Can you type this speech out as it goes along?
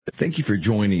Thank you for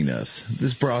joining us.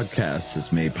 This broadcast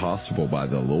is made possible by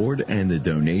the Lord and the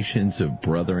donations of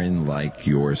brethren like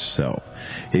yourself.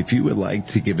 If you would like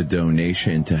to give a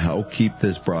donation to help keep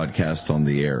this broadcast on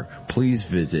the air, please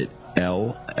visit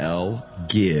llgive.com.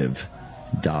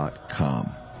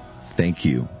 Thank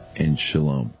you and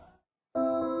shalom.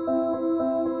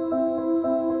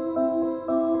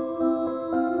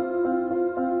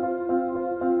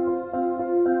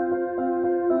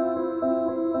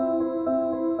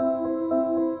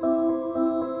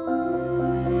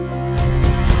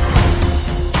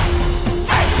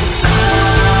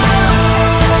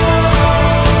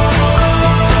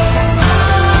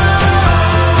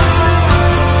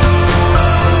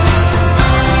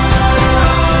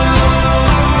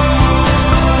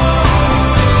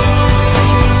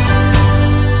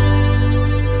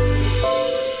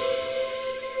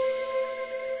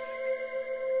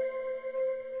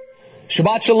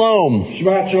 Shabbat Shalom.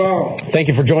 Shabbat Shalom. Thank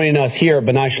you for joining us here at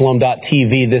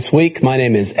BenaiShalom.tv this week. My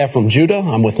name is Ephraim Judah.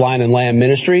 I'm with Lion and Lamb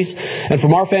Ministries. And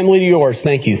from our family to yours,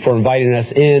 thank you for inviting us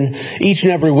in each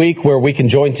and every week where we can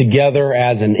join together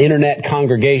as an internet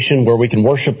congregation where we can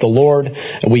worship the Lord,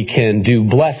 we can do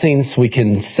blessings, we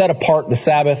can set apart the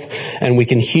Sabbath, and we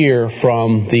can hear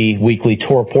from the weekly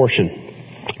Torah portion.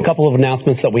 A couple of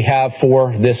announcements that we have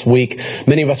for this week.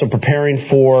 Many of us are preparing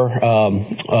for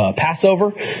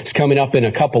Passover. It's coming up in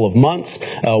a couple of months.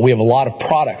 We have a lot of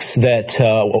products that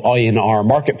in our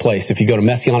marketplace. If you go to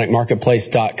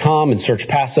messianicmarketplace.com and search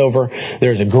Passover,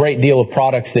 there's a great deal of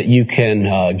products that you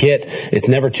can get. It's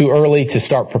never too early to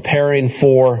start preparing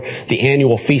for the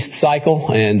annual feast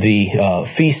cycle, and the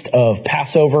feast of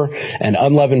Passover and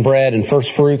unleavened bread and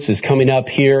first fruits is coming up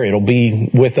here. It'll be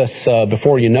with us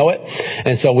before you know it.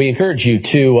 And so we encourage you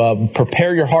to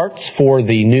prepare your hearts for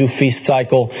the new feast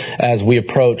cycle as we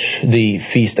approach the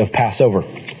Feast of Passover.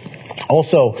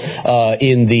 Also,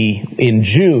 in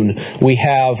June, we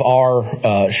have our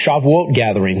Shavuot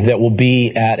gathering that will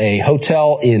be at a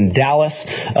hotel in Dallas.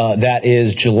 That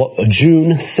is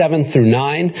June 7th through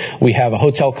 9. We have a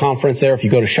hotel conference there. If you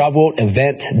go to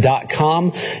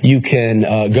ShavuotEvent.com, you can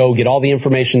go get all the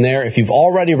information there. If you've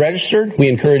already registered, we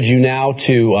encourage you now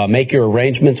to make your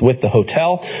arrangements with the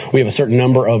hotel. We have a certain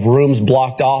number of rooms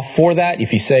blocked off for that.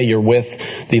 If you say you're with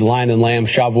the Lion and Lamb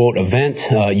Shavuot event,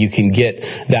 you can get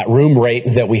that room rate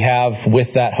that we have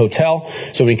with that hotel.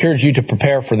 So we encourage you to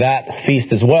prepare for that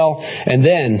feast as well. And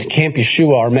then Camp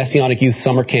Yeshua, our Messianic Youth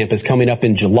Summer Camp, is coming up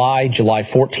in July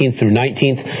 14th through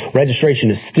 19th. Registration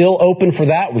is still open for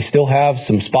that. We still have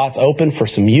some spots open for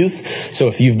some youth. So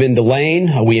if you've been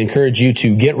delaying, we encourage you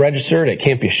to get registered at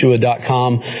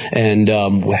campyeshua.com, and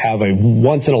we'll have a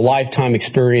once-in-a-lifetime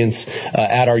experience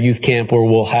at our youth camp where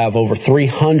we'll have over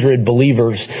 300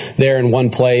 believers there in one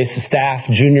place, staff,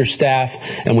 junior staff,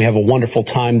 and we have a wonderful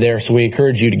time there. So we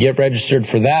encourage you to get registered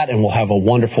for that, and we'll have a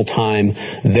wonderful time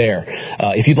there.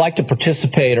 If you'd like to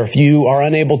participate, or if you are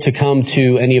unable to come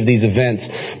to any of these events,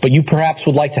 but you perhaps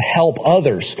would like to help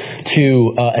others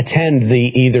to attend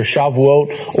the either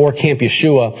Shavuot or Camp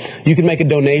Yeshua, you can make a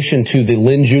donation to the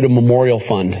Lynn Judah Memorial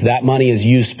Fund. That money is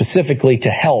used specifically to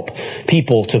help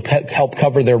people to help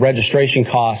cover their registration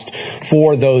cost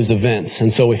for those events.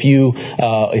 And so if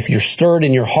you're stirred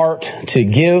in your heart to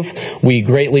give, we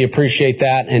greatly appreciate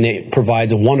that, and it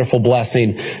provides a wonderful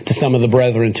blessing to some of the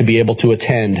brethren to be able to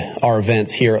attend our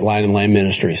events here at Lion and Lamb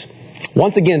Ministries.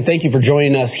 Once again, thank you for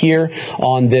joining us here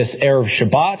on this Erev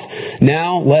Shabbat.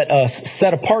 Now let us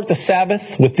set apart the Sabbath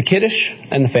with the Kiddush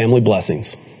and the family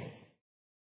blessings.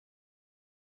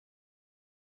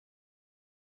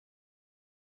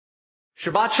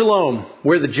 Shabbat Shalom.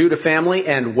 We're the Judah family,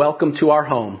 and welcome to our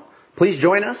home. Please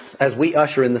join us as we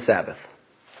usher in the Sabbath.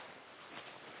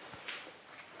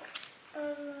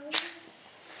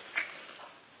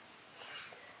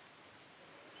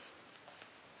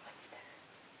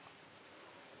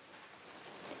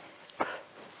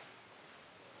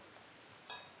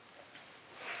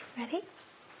 Ready?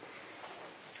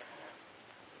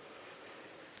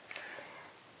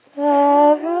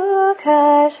 Baruch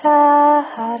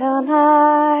atah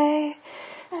Adonai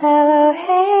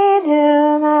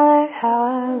Eloheinu melech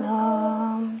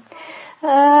haolam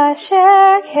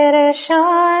asher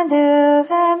kiddushanu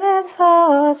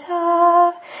v'mitzvotav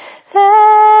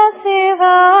v'tzivanu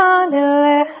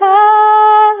lecha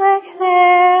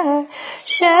lekner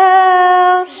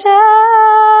shel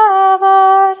Shabbat.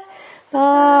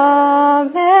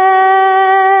 Amen.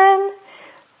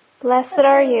 Blessed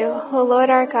are you, O Lord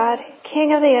our God,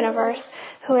 King of the universe,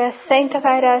 who has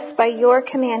sanctified us by your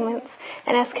commandments,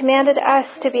 and has commanded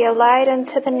us to be a light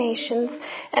unto the nations,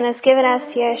 and has given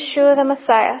us Yeshua the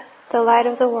Messiah, the light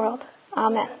of the world.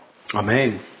 Amen.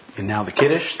 Amen. And now the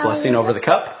Kiddush, blessing over the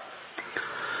cup.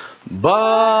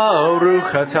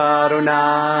 Baruch atah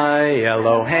Adonai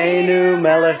Eloheinu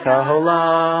melech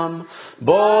haolam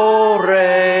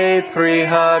borei pri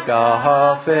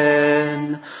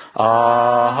hagafen.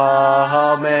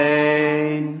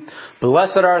 Amen.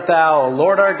 Blessed art thou, O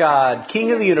Lord our God,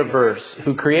 King of the universe,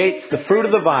 who creates the fruit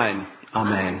of the vine.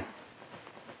 Amen.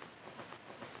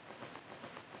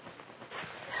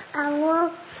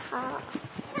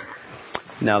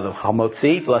 Now the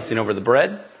Hamotzi, blessing over the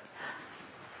bread.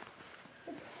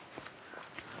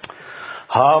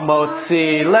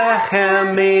 Hamotzi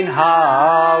lechem min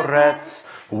haaretz.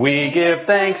 We give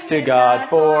thanks to God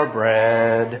for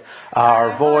bread.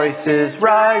 Our voices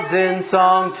rise in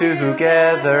song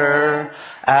together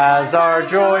as our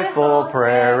joyful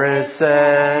prayer is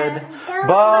said.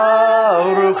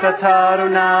 Baruch atah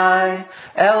Adonai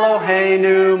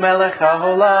Eloheinu melech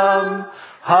haolam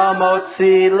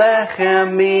hamotzi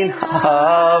lechem min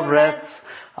haaretz.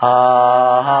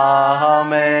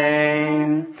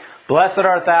 Amen. Blessed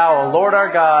art thou, O Lord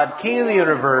our God, King of the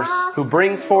universe, who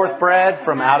brings forth bread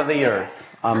from out of the earth.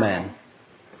 Amen.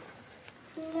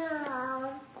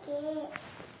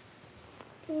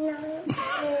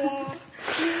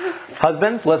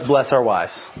 Husbands, let's bless our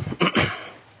wives.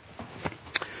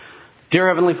 Dear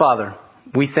Heavenly Father,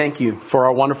 we thank you for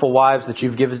our wonderful wives that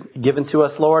you've given to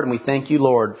us, Lord, and we thank you,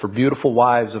 Lord, for beautiful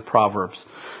wives of Proverbs.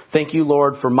 Thank you,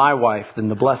 Lord, for my wife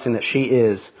and the blessing that she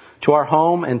is to our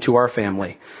home and to our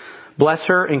family. Bless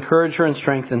her, encourage her, and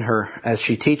strengthen her as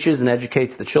she teaches and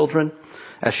educates the children,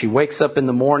 as she wakes up in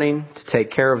the morning to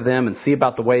take care of them and see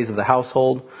about the ways of the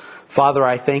household. Father,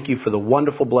 I thank you for the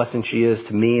wonderful blessing she is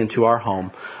to me and to our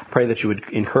home. I pray that you would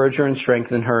encourage her and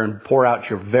strengthen her and pour out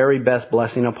your very best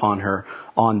blessing upon her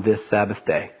on this Sabbath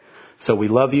day. So we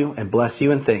love you and bless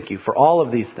you and thank you for all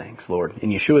of these things, Lord. In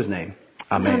Yeshua's name,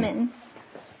 amen. Amen.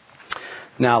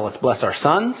 Now let's bless our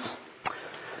sons.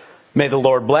 May the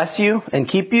Lord bless you and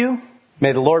keep you.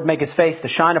 May the Lord make his face to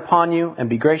shine upon you and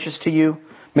be gracious to you.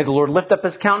 May the Lord lift up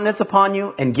his countenance upon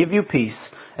you and give you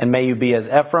peace. And may you be as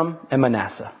Ephraim and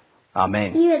Manasseh.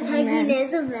 Amen.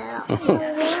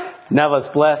 Now let's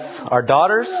bless our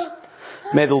daughters.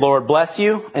 May the Lord bless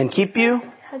you and keep you.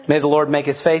 May the Lord make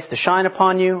his face to shine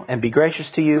upon you and be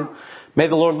gracious to you. May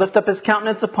the Lord lift up his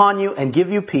countenance upon you and give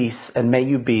you peace. And may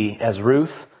you be as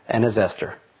Ruth and as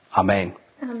Esther. Amen.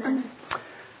 Amen.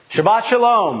 Shabbat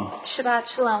Shalom. Shabbat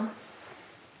Shalom.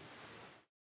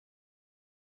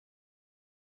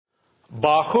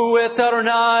 Bachu et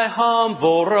Adonai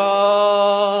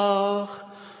hamvorach.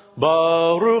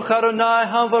 Baruch Adonai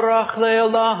hamvorach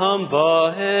le'olam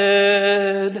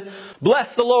va'ed.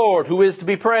 Bless the Lord who is to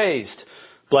be praised.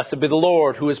 Blessed be the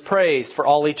Lord who is praised for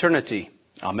all eternity.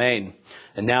 Amen.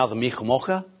 And now the Micha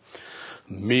Mocha.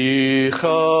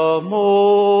 Micha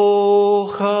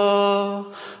Mocha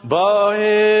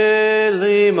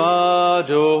Ba'elim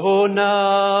Adonai.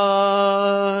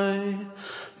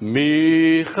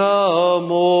 Micha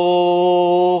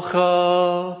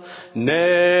Mocha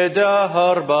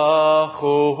Nedar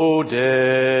B'chodesh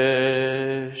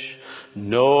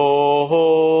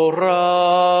Nora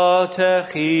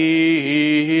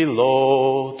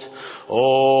Techilot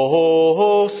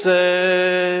Osef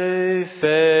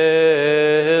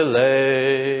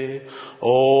Ele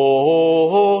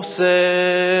Osef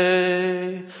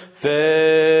Ele.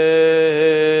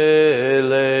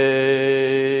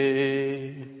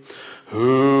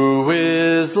 Who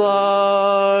is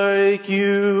like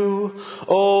you,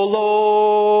 O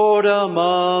Lord,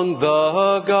 among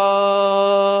the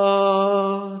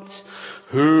gods?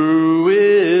 Who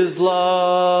is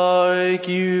like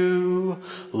you,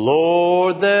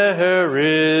 Lord? There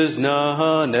is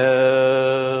none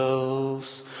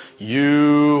else.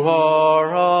 You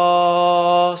are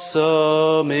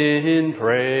awesome in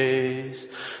praise,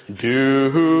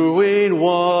 doing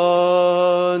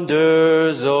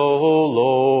wonders, O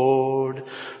Lord.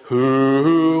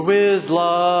 Who is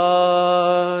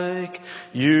like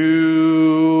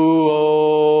you,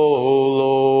 O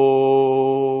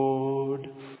Lord?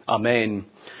 Amen.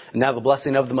 And now the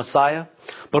blessing of the Messiah.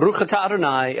 Baruch atah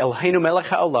Adonai Eloheinu melech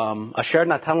haolam asher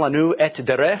natan lanu et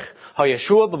derech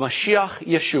haYeshua b'Mashiach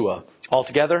Yeshua. All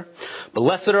together.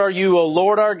 Blessed are you, O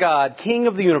Lord our God, King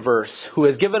of the universe, who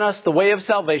has given us the way of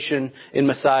salvation in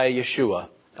Messiah Yeshua.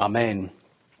 Amen.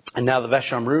 And now the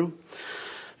Veshamru.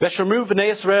 Veshemru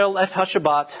v'nei Yisrael et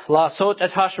hashabat, la'asot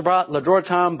et hashabat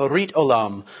ladrotam barit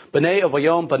olam, b'nei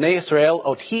avayom b'nei Yisrael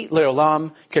othi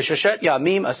le'olam, kesheshet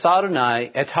yamim asar Adonai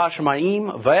et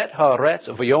hashamayim v'et haaretz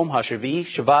v'yom hashavi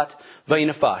shavat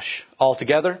v'yinefash.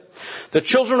 Altogether, the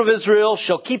children of Israel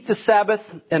shall keep the Sabbath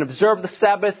and observe the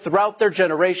Sabbath throughout their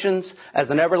generations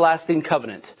as an everlasting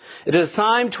covenant. It is a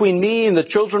sign between me and the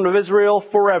children of Israel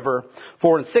forever,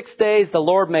 for in 6 days the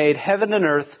Lord made heaven and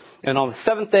earth, and on the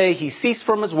seventh day he ceased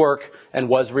from his work and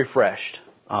was refreshed.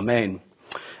 Amen.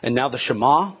 And now the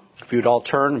Shema, if you would all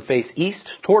turn and face east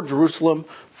toward Jerusalem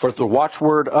for the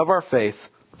watchword of our faith,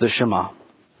 the Shema.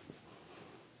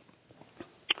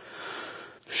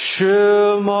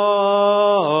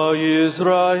 Shema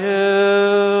Yisrael,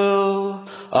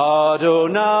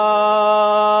 Adonai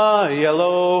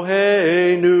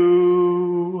Eloheinu,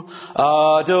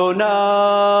 Adonai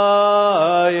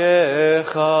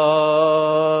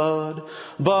Echad,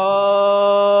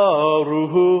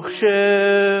 Baruch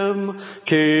Shem,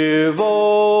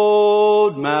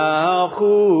 Kivod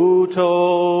Malchuto,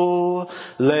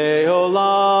 Leolam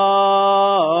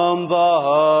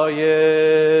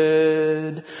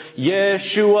Vayed,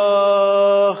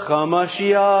 Yeshua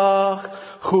HaMashiach,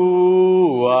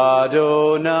 Hu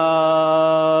Adonai.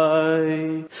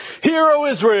 Hear, O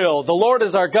Israel, the Lord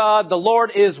is our God, the Lord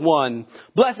is one.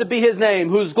 Blessed be his name,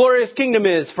 whose glorious kingdom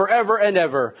is forever and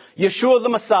ever. Yeshua the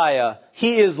Messiah,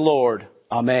 he is Lord.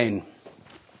 Amen.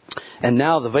 And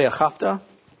now the Ve'achavta.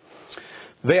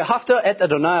 Ve'achavta et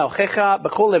Adonai Elchecha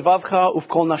b'chol levavcha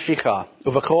uv'kol nashicha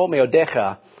uv'kol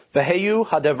meodecha v'heyu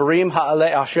hadavarim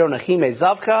ha'ale asher nechi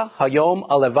mezavcha hayom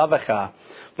alevavecha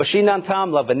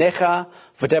v'shinantam lavenecha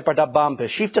v'departabam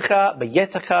b'shivtecha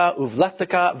b'yetzecha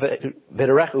uv'lechtecha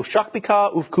v'derech u'shakbika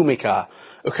uv'kumika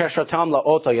ukeshatam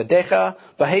la'ot yadecha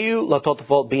v'heyu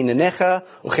latotafot b'inanecha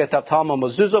uchetavtam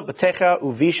ha'mezuzot b'techa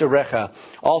uv'isharecha.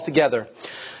 All together.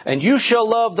 And you shall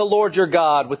love the Lord your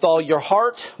God with all your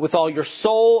heart, with all your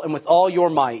soul, and with all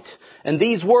your might. And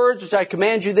these words which I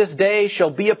command you this day shall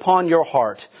be upon your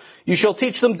heart. You shall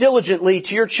teach them diligently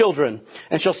to your children,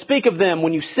 and shall speak of them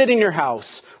when you sit in your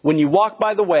house, when you walk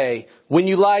by the way, when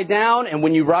you lie down, and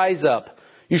when you rise up.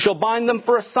 You shall bind them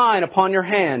for a sign upon your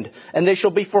hand, and they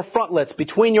shall be for frontlets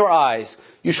between your eyes.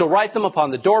 You shall write them upon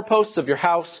the doorposts of your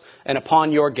house and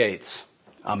upon your gates.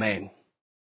 Amen.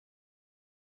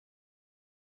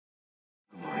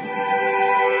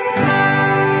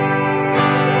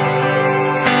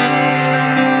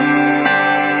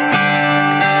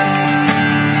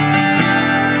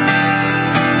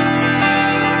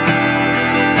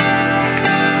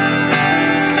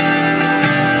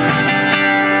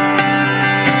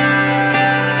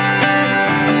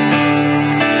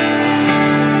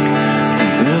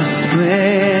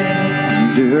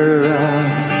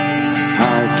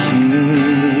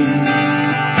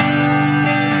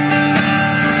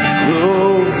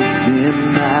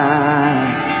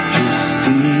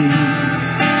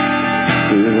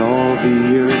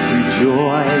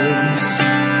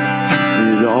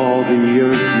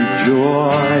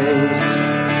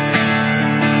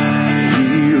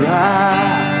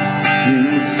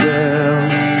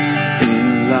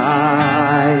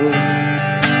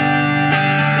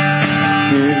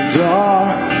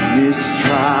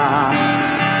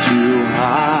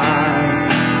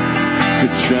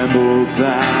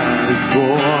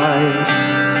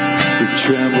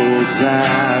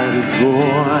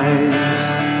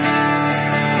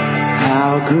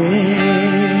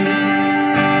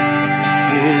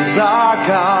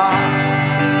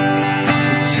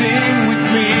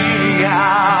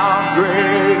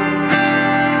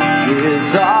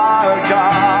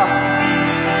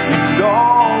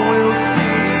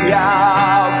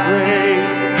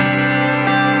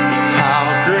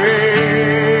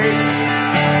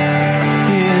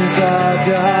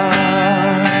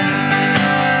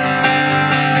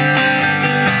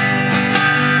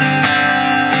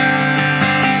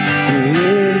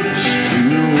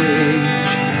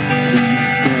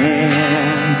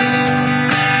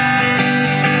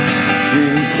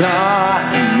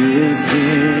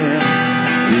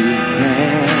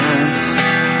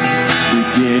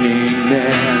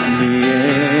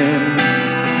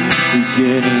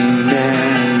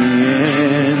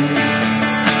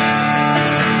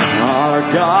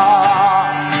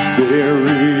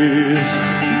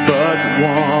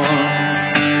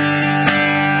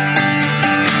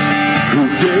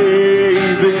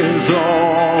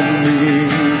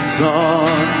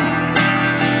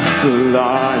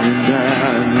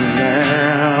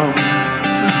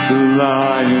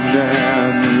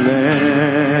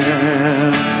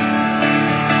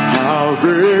 How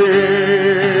great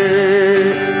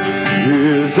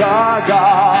is our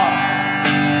God?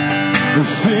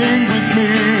 Sing with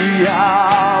me,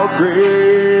 how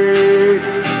great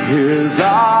is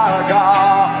our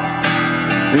God,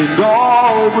 and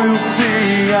all will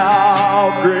sing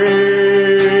how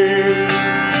great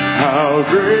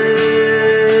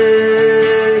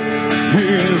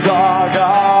is our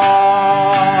God.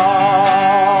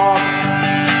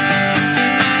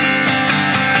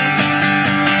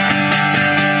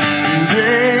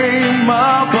 Name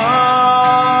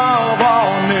above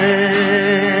all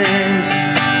names,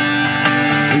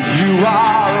 you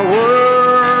are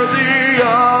worthy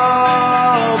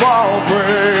of all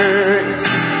praise,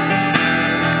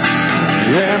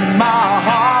 and my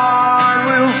heart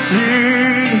will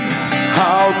sing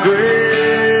how great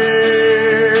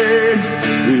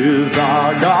is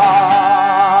our God.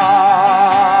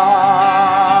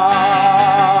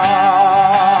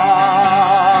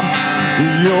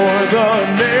 You're the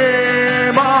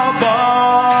name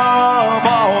above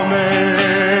all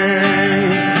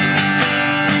names,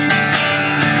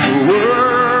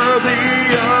 worthy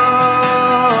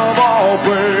of all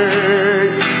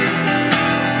praise,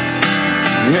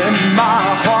 and my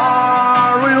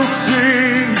heart will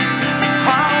sing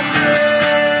how great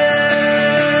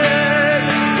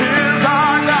is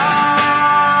our God.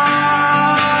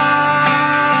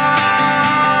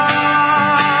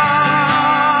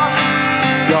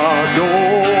 Gado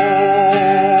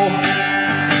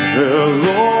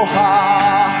Eloha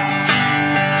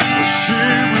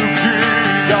Shibuki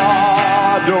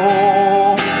Gado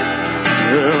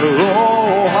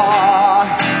Eloha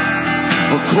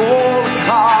Kol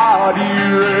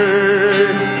Kadire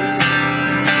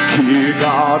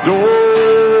Kigado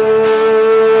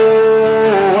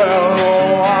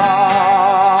Eloha.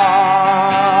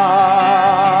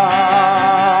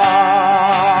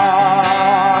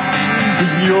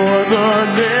 You're the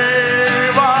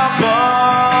name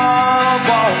above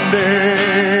all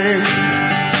names.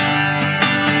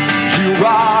 You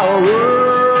are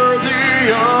worthy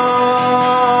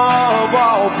of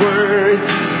all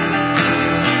praise,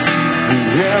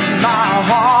 and my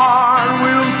heart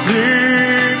will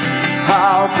sing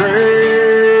how great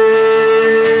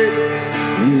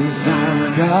is our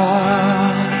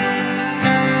God.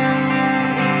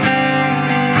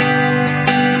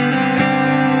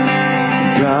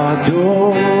 Gado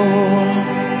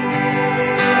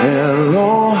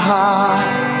Eloha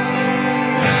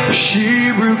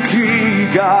Shibuki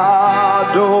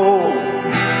Gado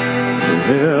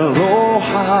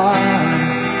Eloha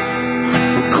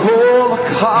Kol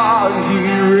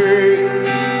Kagire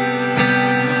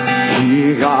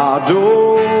Kigado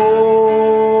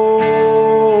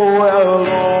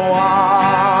Eloha.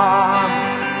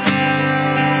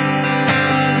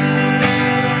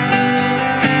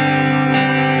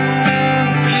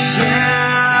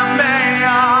 Shem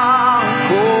Me'akol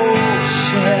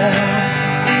Shem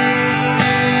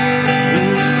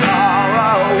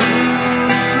Ukara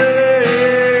Ule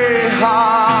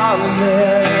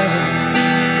Halel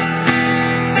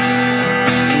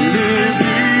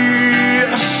Libi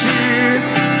Ashir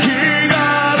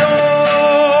Kigado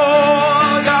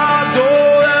Gado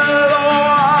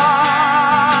Eloha.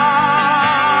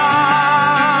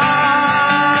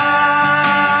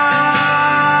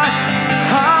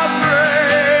 How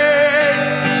great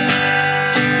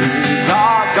is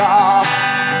our God?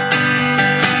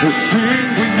 Sing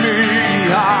with me,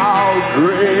 how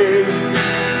great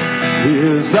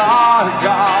is our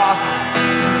God,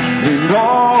 and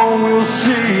all will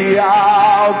see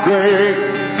how great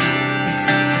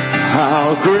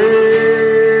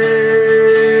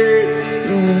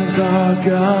is our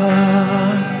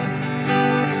God.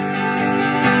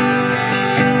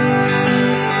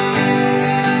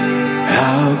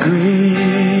 How great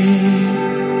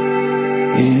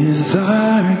is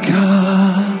our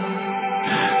God.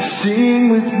 Sing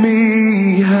with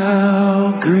me,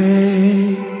 how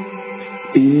great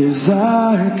is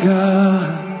our God,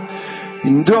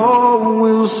 and all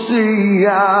will see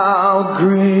how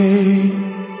great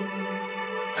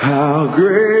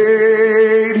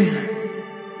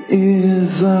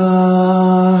is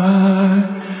our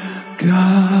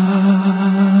God.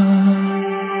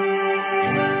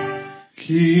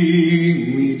 Ki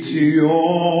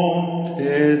mitzion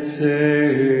tetze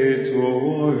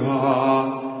Torah,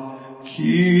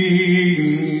 Ki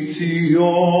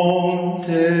mitzion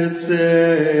tetze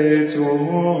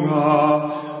Torah,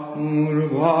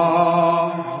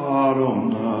 Urvar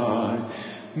Adonai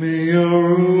miYerushalayim.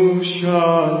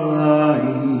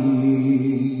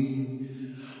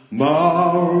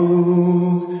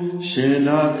 Baruch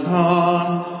Shenatan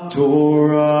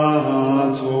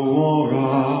Torah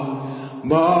Torah,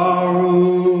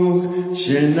 Baruch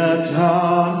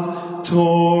Shenatan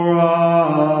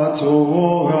Torah,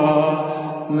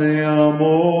 Torah,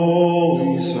 Le'amo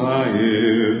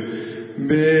Yisrael,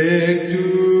 Bekdushato.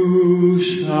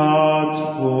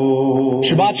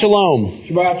 Shabbat Shalom.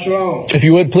 Shabbat Shalom. If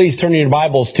you would, please turn your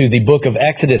Bibles to the book of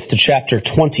Exodus, to chapter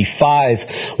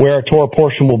 25, where our Torah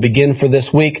portion will begin for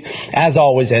this week. As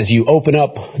always, as you open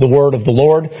up the word of the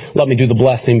Lord, let me do the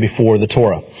blessing before the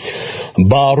Torah.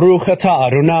 Baruch atah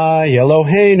Adonai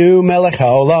Eloheinu melech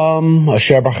haolam,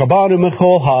 asher b'chabanu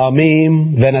mechol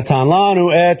ha'amim, v'natan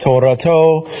lanu et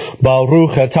Torato.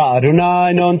 Baruch atah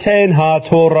Adonai nonten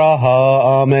ha'torah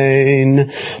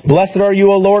ha'amen. Blessed are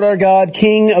you, O Lord our God,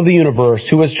 King of the universe,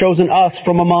 who has chosen us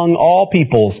from among all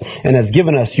peoples and has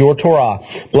given us your Torah.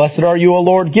 Blessed are you, O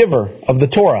Lord, giver of the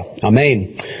Torah.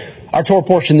 Amen. Our Torah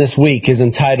portion this week is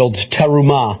entitled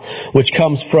Terumah, which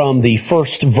comes from the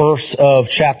first verse of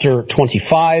chapter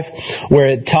 25, where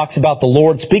it talks about the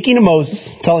Lord speaking to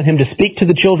Moses, telling him to speak to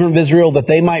the children of Israel that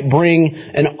they might bring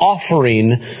an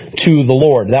offering to the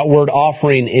Lord. That word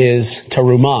offering is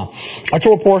Terumah. Our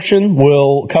Torah portion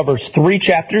covers 3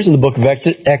 chapters in the book of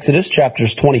Exodus,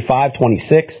 chapters 25,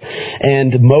 26,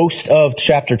 and most of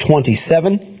chapter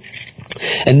 27.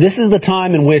 And this is the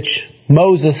time in which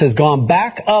Moses has gone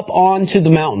back up onto the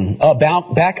mountain,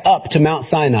 back up to Mount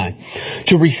Sinai,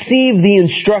 to receive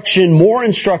the more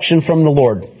instruction from the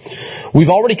Lord. We've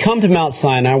already come to Mount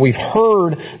Sinai. We've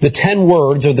heard the 10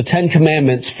 words or the 10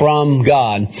 commandments from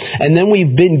God. And then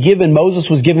Moses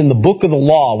was given the book of the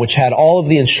law, which had all of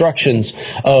the instructions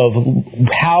of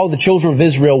how the children of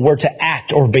Israel were to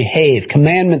act or behave,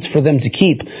 commandments for them to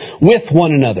keep with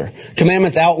one another.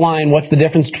 Commandments outline what's the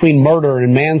difference between murder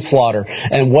and manslaughter,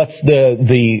 and what's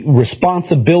the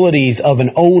responsibilities of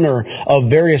an owner of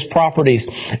various properties.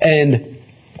 And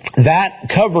that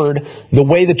covered the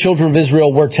way the children of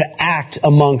Israel were to act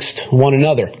amongst one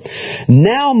another.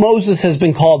 Now Moses has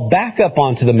been called back up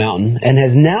onto the mountain and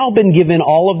has now been given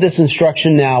all of this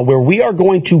instruction now, where we are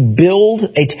going to build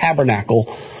a tabernacle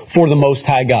for the Most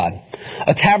High God.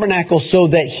 A tabernacle so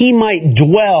that He might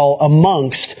dwell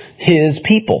amongst His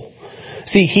people.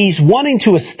 See, He's wanting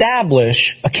to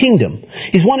establish a kingdom.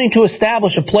 He's wanting to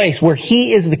establish a place where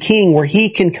He is the king, where He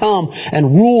can come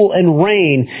and rule and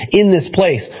reign in this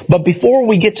place. But before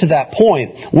we get to that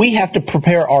point, we have to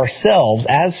prepare ourselves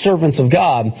as servants of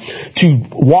God to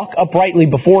walk uprightly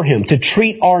before Him, to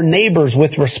treat our neighbors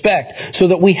with respect, so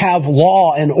that we have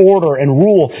law and order and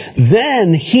rule.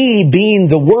 Then He, being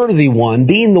the worthy one,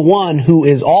 being the one who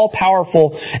is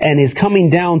all-powerful and is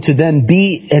coming down to then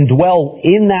be and dwell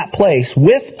in that place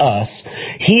with us,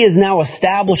 He is now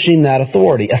establishing that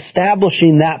authority,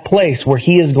 establishing that place where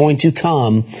He is going to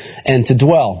come and to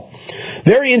dwell.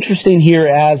 Very interesting here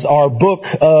as our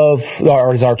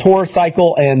Torah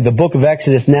cycle and the book of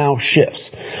Exodus now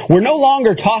shifts. We're no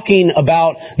longer talking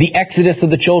about the exodus of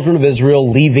the children of Israel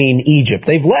leaving Egypt.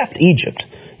 They've left Egypt.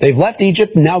 They've left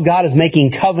Egypt, and now God is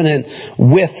making covenant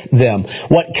with them.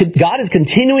 What God is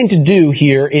continuing to do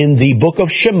here in the book of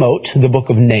Shemot, the book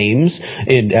of names,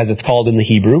 as it's called in the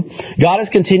Hebrew, God is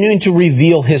continuing to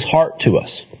reveal His heart to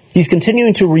us. He's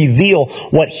continuing to reveal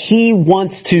what He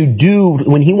wants to do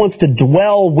when He wants to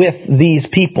dwell with these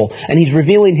people. And He's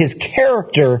revealing His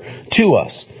character to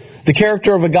us. The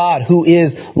character of a God who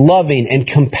is loving and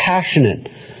compassionate.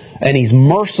 And He's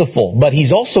merciful, but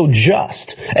He's also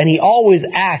just. And He always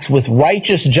acts with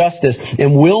righteous justice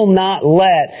and will not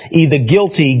let the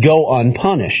guilty go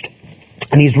unpunished.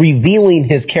 And He's revealing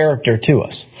His character to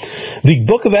us. The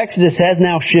book of Exodus has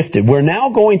now shifted. We're now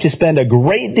going to spend a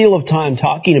great deal of time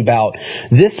talking about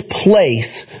this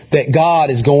place that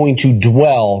God is going to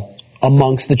dwell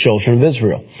amongst the children of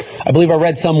Israel. I believe I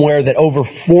read somewhere that over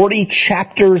 40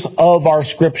 chapters of our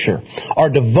Scripture are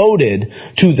devoted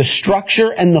to the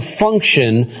structure and the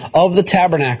function of the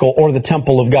tabernacle or the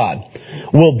temple of God.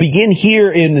 We'll begin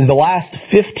here in the last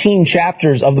 15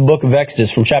 chapters of the book of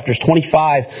Exodus, from chapters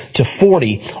 25 to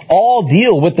 40, all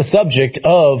deal with the subject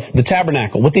of the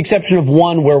tabernacle, with the exception of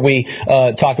one where we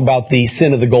talk about the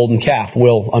sin of the golden calf.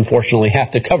 We'll unfortunately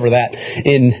have to cover that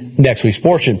in next week's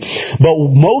portion. But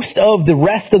most of the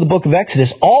rest of the book of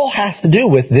Exodus all has to do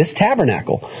with this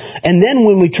tabernacle. And then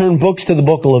when we turn books to the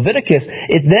book of Leviticus,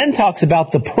 it then talks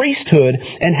about the priesthood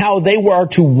and how they were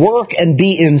to work and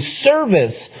be in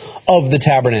service of the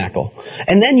tabernacle.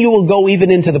 And then you will go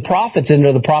even into the prophets,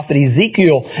 into the prophet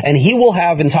Ezekiel, and he will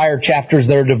have entire chapters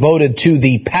that are devoted to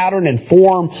the pattern and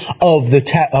form of the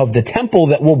temple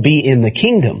that will be in the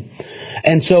kingdom.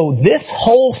 And so this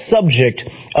whole subject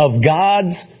of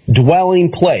God's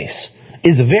dwelling place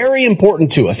is very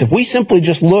important to us. If we simply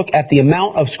just look at the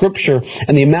amount of Scripture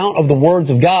and the amount of the words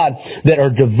of God that are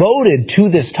devoted to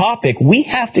this topic, we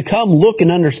have to come look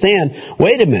and understand,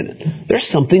 wait a minute, there's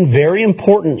something very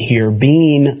important here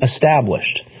being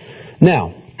established.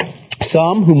 Now,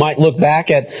 some who might look back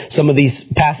at some of these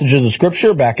passages of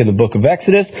Scripture back in the book of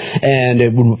Exodus,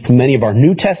 and many of our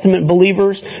New Testament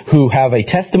believers who have a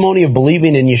testimony of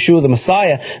believing in Yeshua the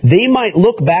Messiah, they might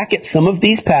look back at some of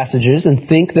these passages and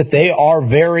think that they are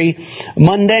very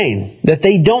mundane, that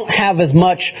they don't have as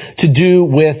much to do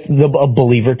with a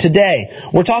believer today.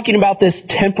 We're talking about this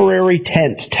temporary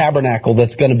tent, tabernacle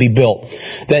that's going to be built,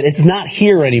 that it's not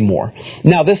here anymore.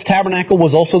 Now, this tabernacle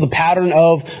was also the pattern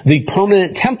of the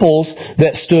permanent temples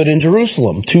that stood in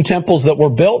Jerusalem. 2 temples that were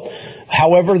built.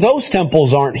 However, those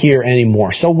temples aren't here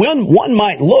anymore. So one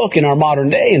might look in our modern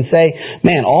day and say,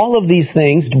 man, all of these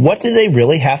things, what do they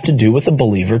really have to do with a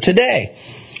believer today?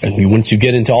 And once you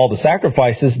get into all the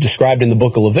sacrifices described in the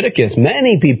book of Leviticus,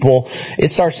 many people,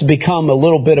 it starts to become a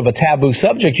little bit of a taboo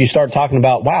subject. You start talking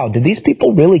about, wow, did these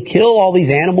people really kill all these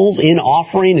animals in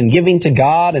offering and giving to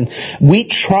God? And we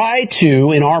try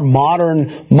to, in our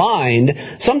modern mind,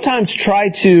 sometimes try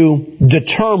to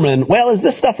determine, well, is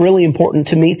this stuff really important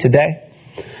to me today?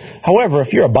 However,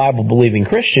 if you're a Bible-believing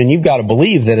Christian, you've got to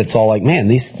believe that it's all like, man,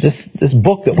 this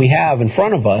book that we have in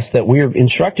front of us that we're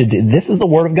instructed to, this is the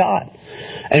Word of God.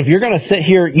 And if you're going to sit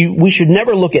here, we should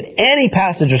never look at any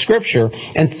passage of Scripture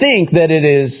and think that it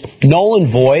is null and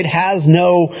void, has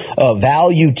no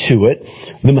value to it.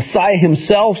 The Messiah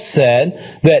himself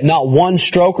said that not one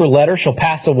stroke or letter shall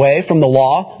pass away from the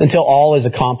law until all is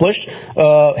accomplished.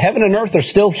 Heaven and earth are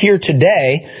still here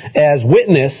today as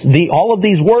witness. All of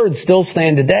these words still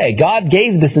stand today. God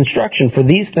gave this instruction for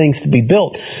these things to be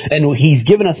built. And He's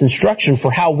given us instruction for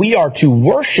how we are to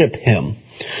worship Him.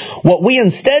 What we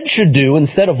instead should do,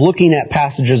 instead of looking at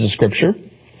passages of Scripture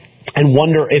and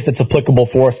wonder if it's applicable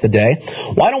for us today,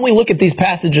 why don't we look at these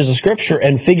passages of Scripture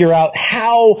and figure out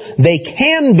how they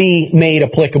can be made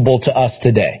applicable to us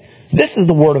today? This is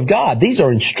the Word of God. These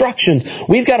are instructions.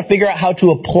 We've got to figure out how to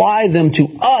apply them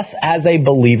to us as a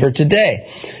believer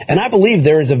today. And I believe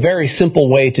there is a very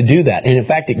simple way to do that. And in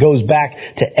fact, it goes back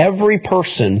to every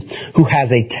person who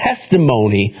has a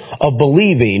testimony of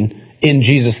believing in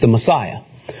Jesus the Messiah.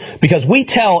 Because we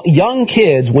tell young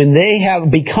kids when they have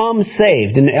become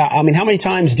saved, and I mean, how many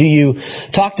times do you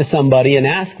talk to somebody and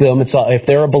ask them if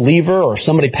they're a believer or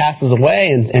somebody passes away,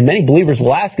 and many believers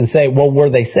will ask and say, well, were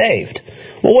they saved?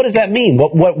 Well, what does that mean?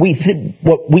 What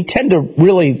we tend to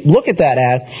really look at that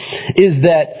as is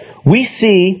that we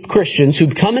see Christians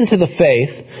who've come into the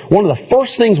faith, one of the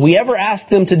first things we ever ask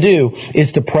them to do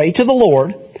is to pray to the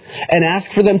Lord and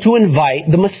ask for them to invite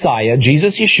the Messiah,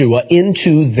 Jesus Yeshua,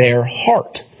 into their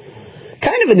heart.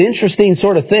 Kind of an interesting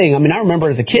sort of thing. I mean, I remember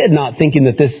as a kid not thinking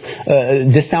that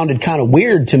this sounded kind of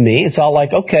weird to me. It's all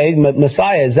like, okay,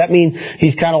 Messiah, does that mean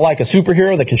He's kind of like a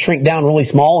superhero that can shrink down really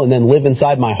small and then live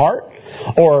inside my heart?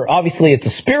 Or obviously it's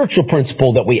a spiritual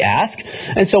principle that we ask.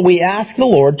 And so we ask the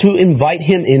Lord to invite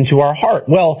Him into our heart.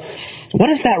 Well, what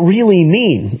does that really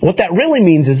mean? What that really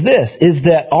means is this, is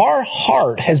that our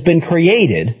heart has been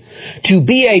created to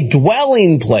be a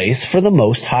dwelling place for the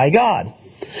Most High God.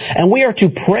 And we are to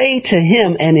pray to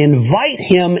Him and invite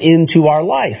Him into our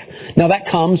life. Now that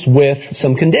comes with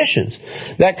some conditions.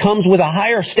 That comes with a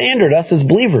higher standard, us as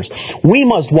believers. We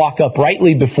must walk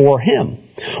uprightly before Him.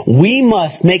 We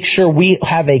must make sure we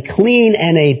have a clean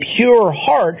and a pure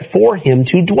heart for Him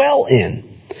to dwell in.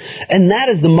 And that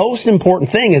is the most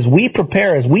important thing as we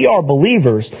prepare, as we are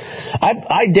believers.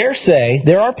 I dare say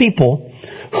there are people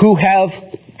who have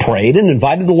prayed and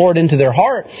invited the Lord into their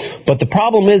heart, but the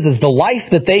problem is the life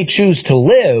that they choose to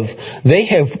live, they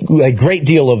have a great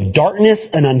deal of darkness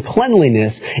and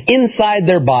uncleanliness inside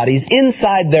their bodies,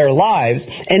 inside their lives,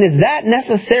 and is that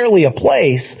necessarily a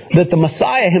place that the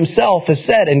Messiah Himself has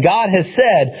said, and God has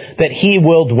said, that He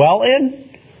will dwell in?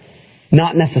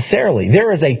 Not necessarily.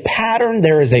 There is a pattern,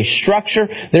 there is a structure,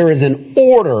 there is an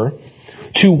order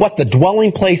to what the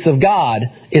dwelling place of God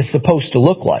is supposed to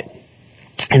look like.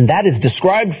 And that is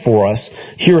described for us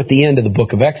here at the end of the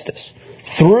book of Exodus.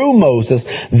 Through Moses,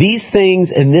 these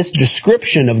things and this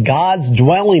description of God's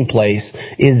dwelling place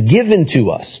is given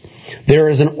to us. There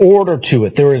is an order to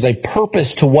it. There is a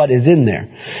purpose to what is in there.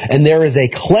 And there is a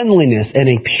cleanliness and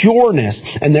a pureness,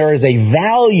 and there is a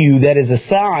value that is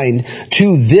assigned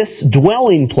to this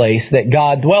dwelling place that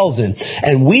God dwells in.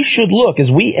 And we should look, as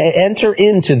we enter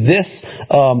into this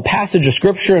passage of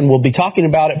Scripture, and we'll be talking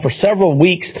about it for several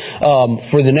weeks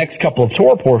for the next couple of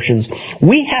Torah portions,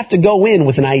 we have to go in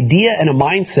with an idea and a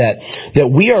mindset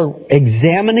that we are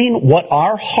examining what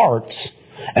our hearts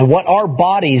and what our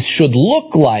bodies should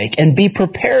look like and be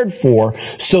prepared for,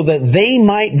 so that they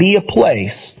might be a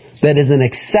place that is an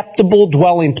acceptable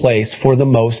dwelling place for the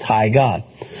Most High God,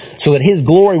 so that His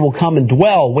glory will come and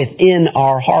dwell within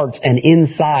our hearts and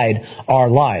inside our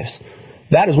lives.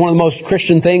 That is one of the most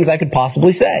Christian things I could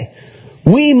possibly say.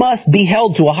 We must be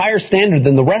held to a higher standard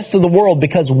than the rest of the world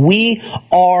because we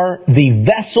are the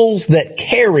vessels that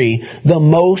carry the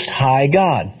Most High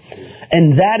God.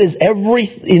 And that is every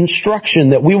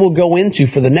instruction that we will go into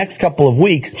for the next couple of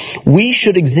weeks. We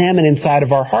should examine inside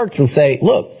of our hearts and say,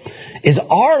 look, is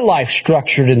our life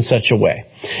structured in such a way?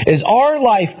 Is our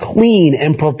life clean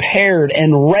and prepared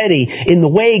and ready in the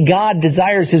way God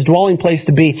desires His dwelling place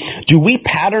to be? Do we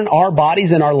pattern our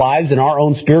bodies and our lives and our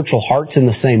own spiritual hearts in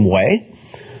the same way?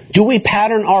 Do we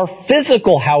pattern our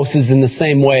physical houses in the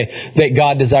same way that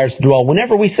God desires to dwell?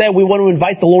 Whenever we say we want to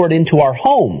invite the Lord into our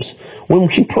homes, when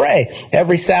we pray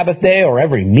every Sabbath day or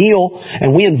every meal,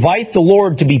 and we invite the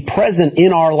Lord to be present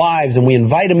in our lives and we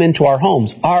invite Him into our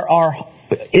homes,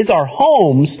 is our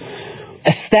homes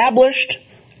established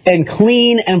and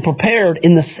clean and prepared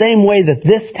in the same way that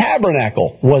this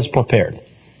tabernacle was prepared?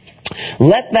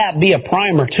 Let that be a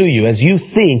primer to you as you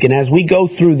think and as we go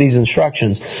through these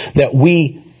instructions, that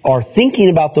we are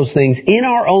thinking about those things in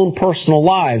our own personal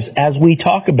lives as we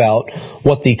talk about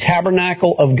what the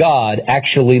tabernacle of God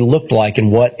actually looked like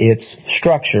and what its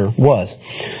structure was.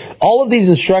 All of these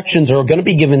instructions are going to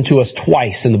be given to us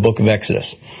twice in the book of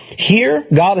Exodus. Here,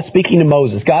 God is speaking to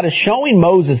Moses. God is showing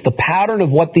Moses the pattern of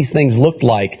what these things looked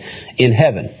like in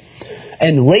heaven.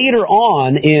 And later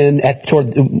on,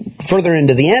 further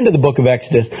into the end of the book of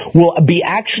Exodus, will be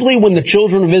actually when the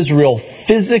children of Israel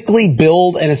physically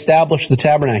build and establish the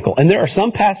tabernacle. And there are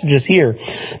some passages here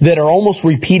that are almost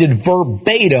repeated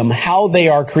verbatim how they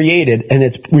are created, and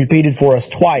it's repeated for us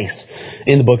twice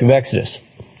in the book of Exodus.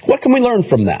 What can we learn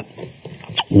from that?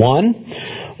 One,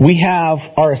 we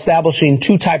are establishing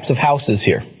two types of houses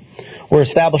here. We're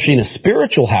establishing a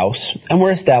spiritual house, and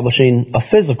we're establishing a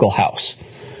physical house.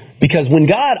 Because when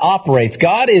God operates,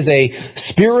 God is a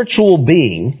spiritual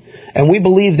being, and we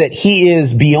believe that He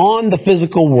is beyond the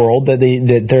physical world, that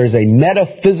there's a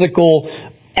metaphysical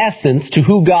essence to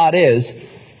who God is,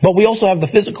 but we also have the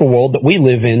physical world that we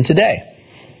live in today.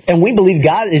 And we believe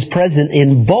God is present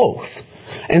in both.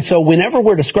 And so whenever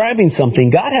we're describing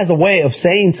something, God has a way of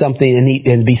saying something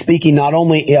and be speaking not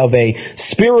only of a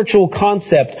spiritual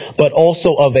concept, but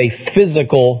also of a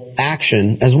physical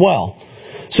action as well.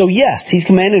 So yes, He's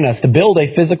commanding us to build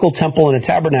a physical temple and a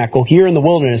tabernacle here in the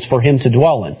wilderness for Him to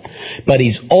dwell in. But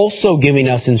He's also giving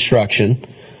us instruction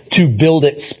to build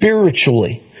it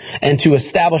spiritually and to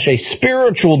establish a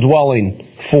spiritual dwelling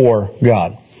for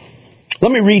God.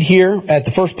 Let me read here at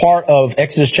the first part of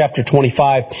Exodus chapter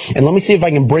 25, and let me see if I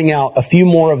can bring out a few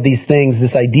more of these things,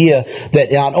 this idea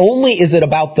that not only is it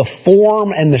about the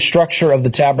form and the structure of the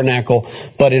tabernacle,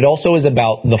 but it also is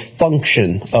about the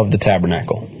function of the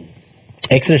tabernacle.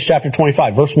 Exodus chapter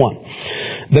 25, verse 1.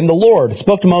 Then the Lord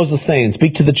spoke to Moses, saying,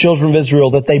 Speak to the children of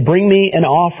Israel that they bring me an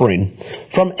offering.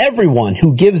 From everyone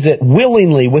who gives it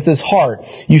willingly with his heart,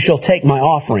 you shall take my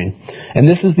offering. And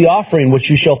this is the offering which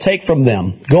you shall take from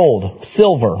them: gold,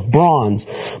 silver, bronze,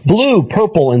 blue,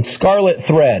 purple, and scarlet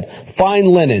thread, fine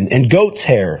linen, and goat's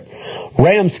hair,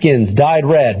 ram skins dyed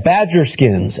red, badger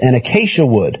skins, and acacia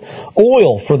wood,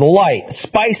 oil for the light,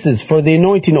 spices for the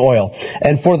anointing oil,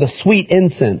 and for the sweet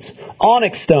incense,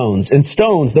 onyx stones, and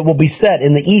stones that will be set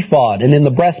in the ephod and in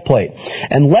the breastplate.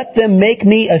 And let them make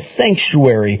me a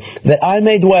sanctuary, that I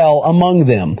may dwell among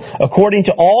them. According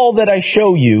to all that I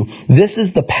show you, this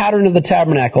is the pattern of the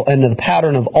tabernacle and the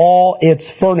pattern of all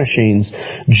its furnishings.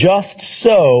 Just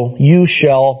so you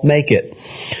shall make it.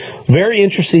 Very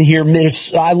interesting here.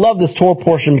 I love this Torah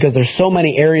portion because there's so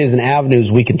many areas and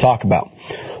avenues we can talk about.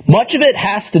 Much of it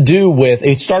has to do with,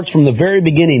 it starts from the very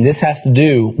beginning, this has to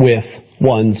do with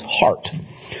one's heart.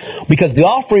 Because the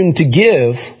offering to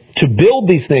give, to build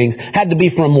these things, had to be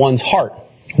from one's heart.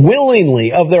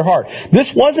 Willingly of their heart.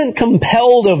 This wasn't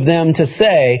compelled of them to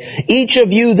say, each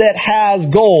of you that has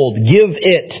gold, give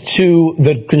it to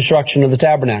the construction of the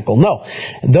tabernacle. No.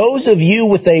 Those of you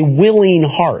with a willing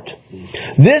heart.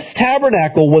 This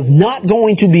tabernacle was not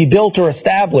going to be built or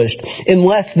established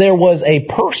unless there was a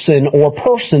person or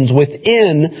persons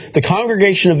within the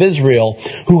congregation of Israel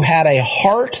who had a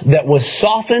heart that was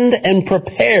softened and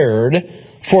prepared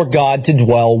for God to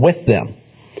dwell with them.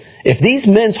 If these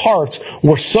men's hearts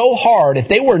were so hard, if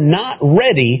they were not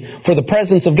ready for the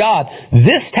presence of God,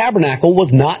 this tabernacle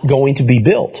was not going to be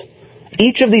built.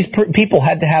 Each of these people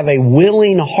had to have a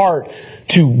willing heart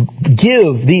to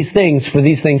give these things for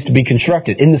these things to be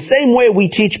constructed. In the same way we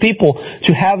teach people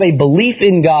to have a belief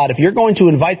in God, if you're going to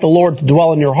invite the Lord to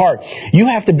dwell in your heart, you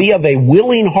have to be of a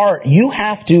willing heart. You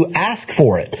have to ask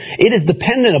for it. It is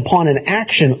dependent upon an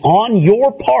action on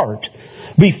your part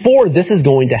before this is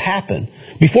going to happen,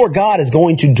 before God is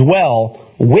going to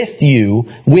dwell with you,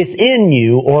 within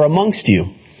you, or amongst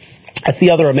you. That's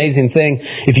the other amazing thing.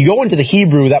 If you go into the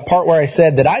Hebrew, that part where I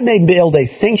said that I may build a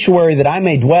sanctuary that I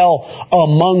may dwell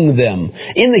among them.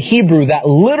 In the Hebrew, that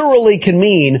literally can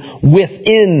mean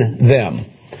within them.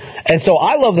 And so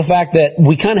I love the fact that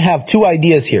we kind of have two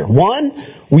ideas here. One,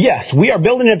 yes, we are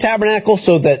building a tabernacle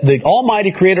so that the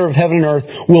Almighty Creator of heaven and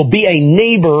earth will be a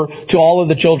neighbor to all of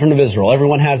the children of Israel.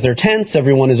 Everyone has their tents.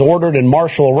 Everyone is ordered in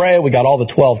martial array. We got all the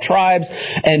 12 tribes.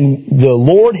 And the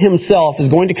Lord Himself is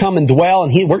going to come and dwell,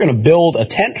 and we're going to build a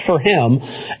tent for Him,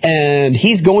 and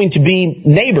He's going to be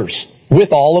neighbors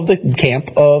with all of the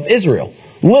camp of Israel.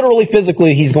 Literally,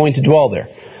 physically, He's going to dwell there.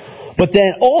 But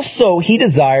then also, He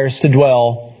desires to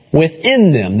dwell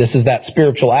within them. This is that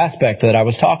spiritual aspect that I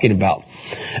was talking about.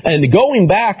 And going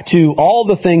back to all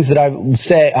the things that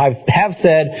I have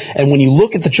said, and when you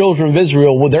look at the children of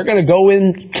Israel, well, they're going to go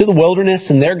into the wilderness,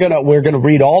 and we're going to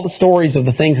read all the stories of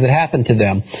the things that happened to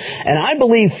them. And I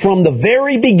believe from the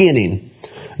very beginning,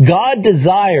 God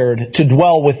desired to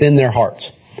dwell within their hearts.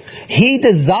 He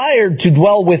desired to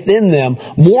dwell within them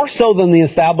more so than the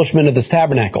establishment of this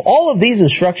tabernacle. All of these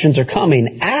instructions are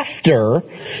coming after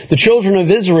the children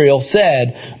of Israel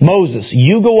said, Moses,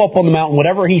 you go up on the mountain,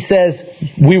 whatever he says,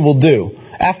 we will do.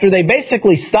 After they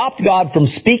basically stopped God from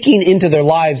speaking into their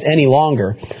lives any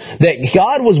longer, that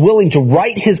God was willing to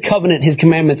write His covenant, His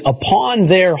commandments upon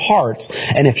their hearts.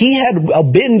 And if He had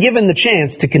been given the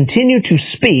chance to continue to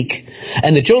speak,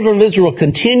 and the children of Israel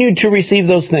continued to receive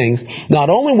those things,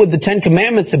 not only would the 10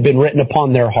 Commandments have been written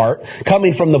upon their heart,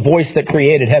 coming from the voice that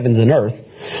created heavens and earth,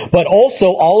 but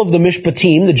also all of the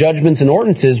mishpatim, the judgments and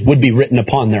ordinances, would be written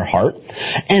upon their heart,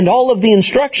 and all of the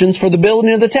instructions for the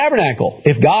building of the tabernacle.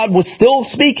 If God was still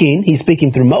speaking, He's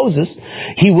speaking through Moses,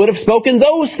 He would have spoken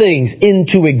those things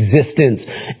into existence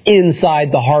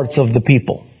inside the hearts of the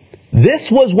people. This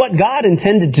was what God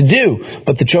intended to do,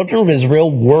 but the children of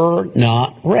Israel were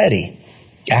not ready.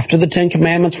 After the 10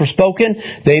 Commandments were spoken,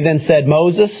 they then said,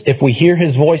 Moses, if we hear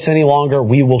His voice any longer,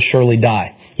 we will surely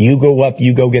die. You go up,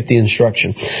 you go get the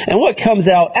instruction. And what comes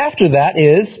out after that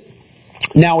is,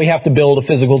 now we have to build a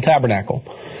physical tabernacle.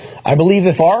 I believe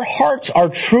if our hearts are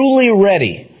truly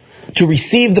ready to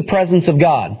receive the presence of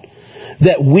God,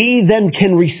 that we then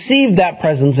can receive that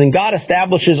presence, and God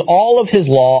establishes all of His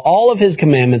law, all of His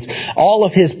commandments, all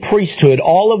of His priesthood,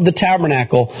 all of the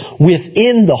tabernacle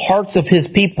within the hearts of His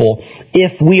people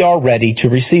if we are ready to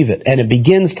receive it. And it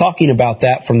begins talking about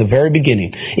that from the very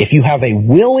beginning. If you have a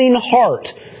willing heart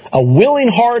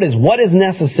is what is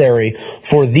necessary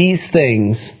for these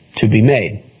things to be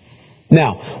made.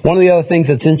 Now, one of the other things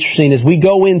that's interesting is we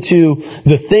go into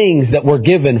the things that were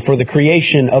given for the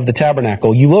creation of the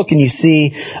tabernacle. You look and you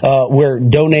see we're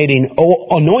donating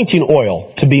anointing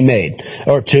oil to be made,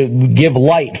 or to give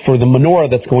light for the menorah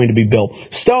that's going to be built.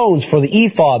 Stones for the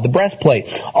ephod, the breastplate.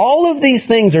 All of these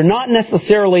things are not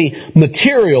necessarily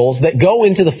materials that go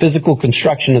into the physical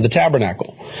construction of the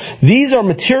tabernacle. These are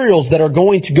materials that are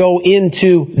going to go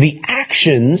into the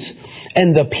actions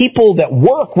and the people that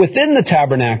work within the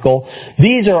tabernacle.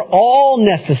 These are all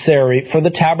necessary for the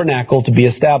tabernacle to be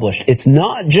established. It's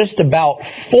not just about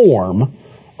form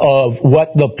of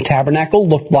what the tabernacle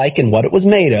looked like and what it was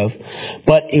made of,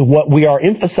 but what we are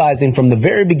emphasizing from the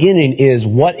very beginning is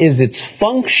what is its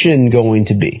function going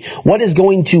to be? What is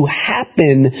going to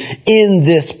happen in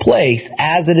this place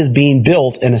as it is being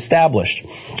built and established?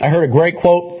 I heard a great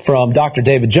quote from Dr.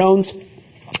 David Jones.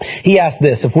 He asked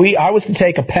this: if I was to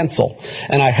take a pencil,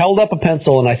 and I held up a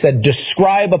pencil and I said,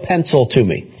 describe a pencil to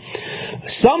me.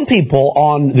 Some people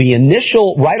on the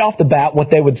initial, right off the bat, what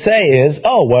they would say is,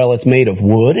 oh, well, it's made of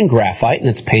wood and graphite, and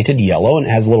it's painted yellow, and it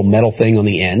has a little metal thing on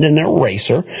the end and an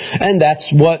eraser, and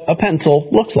that's what a pencil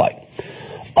looks like.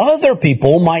 Other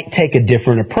people might take a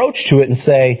different approach to it and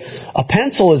say, a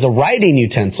pencil is a writing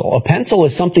utensil. A pencil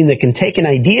is something that can take an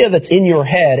idea that's in your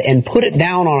head and put it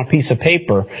down on a piece of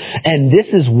paper, and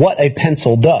this is what a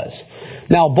pencil does.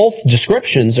 Now, both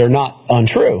descriptions are not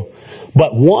untrue,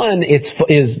 but one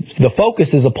the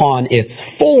focus is upon its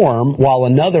form, while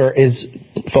another is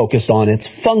focused on its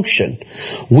function.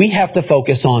 We have to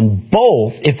focus on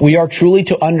both if we are truly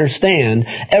to understand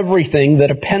everything that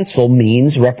a pencil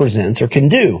means, represents, or can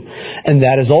do. And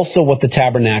that is also what the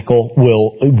tabernacle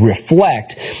will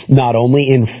reflect, not only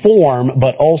in form,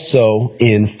 but also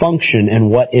in function and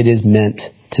what it is meant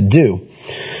to do.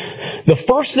 The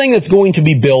first thing that's going to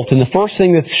be built and the first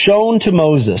thing that's shown to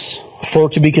Moses for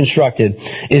it to be constructed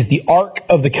is the Ark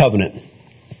of the Covenant.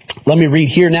 Let me read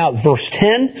here now verse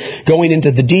 10, going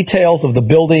into the details of the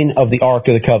building of the Ark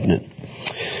of the Covenant.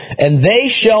 And they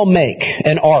shall make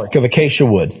an ark of acacia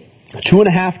wood.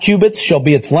 2.5 cubits shall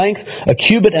be its length, 1.5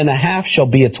 cubits shall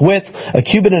be its width, 1.5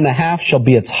 cubits shall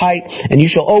be its height, and you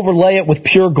shall overlay it with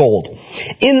pure gold.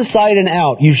 Inside and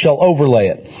out you shall overlay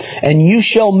it, and you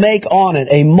shall make on it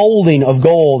a molding of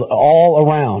gold all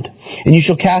around. And you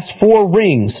shall cast 4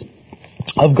 rings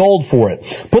of gold for it.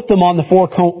 Put them on the 4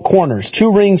 corners.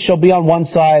 2 rings shall be on one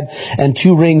side, and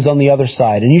 2 rings on the other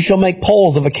side. And you shall make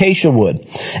poles of acacia wood,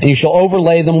 and you shall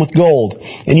overlay them with gold.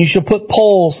 And you shall put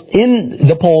poles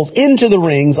into the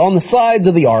rings on the sides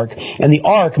of the ark, and the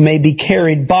ark may be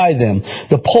carried by them.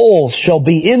 The poles shall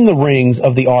be in the rings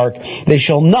of the ark; they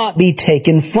shall not be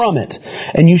taken from it.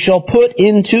 And you shall put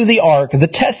into the ark the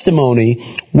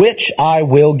testimony which I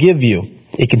will give you.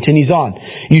 It continues on.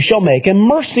 You shall make a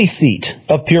mercy seat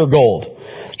of pure gold.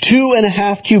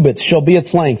 2.5 cubits shall be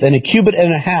its length, and 1.5 cubits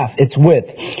its width.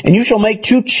 And you shall make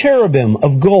 2 cherubim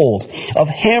of gold, of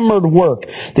hammered work,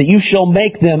 that you shall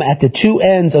make them at the 2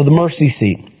 ends of the mercy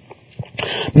seat.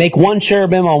 Make 1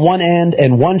 cherubim on one end,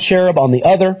 and 1 cherub on the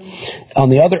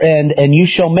other end, and you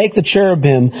shall make the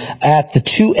cherubim at the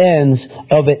 2 ends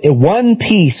of it in one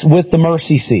piece with the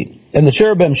mercy seat. And the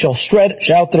cherubim shall stretch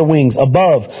out their wings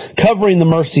above, covering the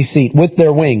mercy seat with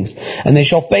their wings. And they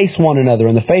shall face one another,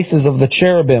 and the faces of the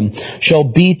cherubim shall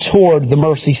be toward the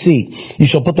mercy seat. You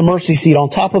shall put the mercy seat on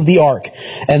top of the ark.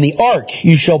 And the ark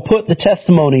you shall put the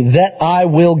testimony that I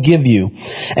will give you.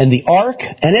 And the ark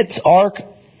and its ark,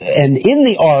 and in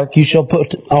the ark you shall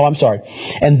put,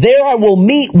 and there I will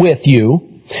meet with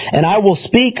you, and I will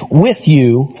speak with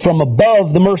you from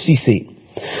above the mercy seat,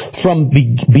 from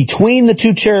between the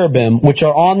 2 cherubim which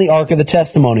are on the ark of the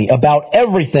testimony, about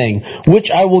everything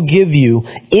which I will give you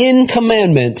in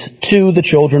commandment to the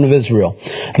children of Israel.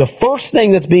 The first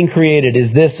thing that's being created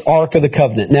is this Ark of the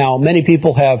Covenant. Now, many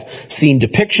people have seen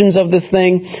depictions of this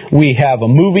thing. We have a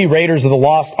movie, Raiders of the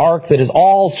Lost Ark, that is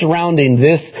all surrounding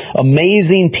this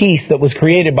amazing piece that was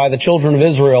created by the children of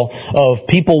Israel, of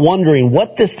people wondering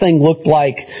what this thing looked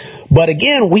like. But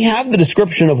again, we have the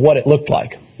description of what it looked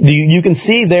like. You can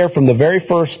see there from the very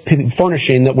first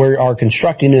furnishing that we are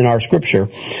constructing in our scripture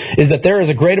is that there is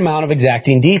a great amount of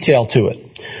exacting detail to it.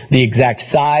 The exact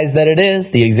size that it is,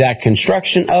 the exact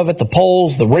construction of it, the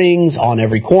poles, the rings on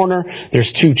every corner.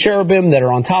 There's 2 cherubim that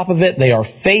are on top of it. They are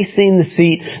facing the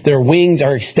seat. Their wings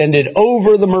are extended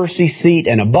over the mercy seat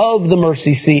and above the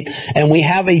mercy seat. And we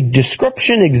have a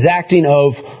description exacting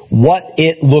of what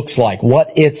it looks like,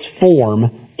 what its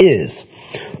form is.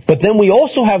 But then we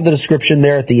also have the description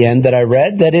there at the end that I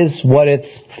read, that is what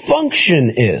its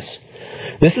function is.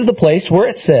 This is the place where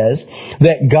it says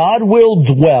that God will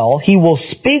dwell, He will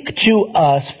speak to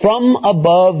us from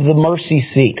above the mercy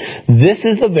seat. This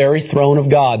is the very throne of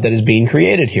God that is being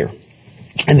created here.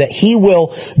 And that He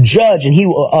will judge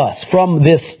us from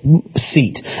this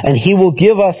seat. And He will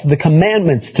give us the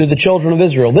commandments to the children of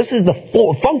Israel. This is the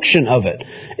function of it,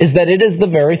 is that it is the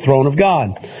very throne of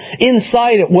God.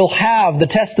 Inside it will have the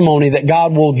testimony that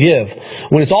God will give.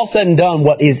 When it's all said and done,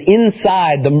 what is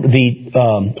inside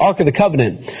the Ark of the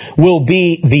Covenant will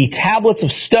be the tablets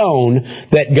of stone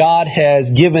that God has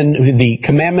given, the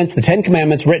commandments, the 10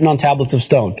 commandments written on tablets of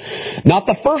stone. Not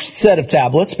the first set of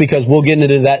tablets, because we'll get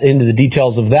into the details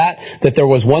of that there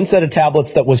was one set of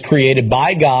tablets that was created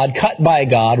by God, cut by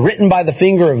God, written by the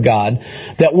finger of God,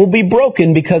 that will be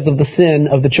broken because of the sin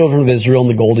of the children of Israel and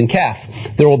the golden calf.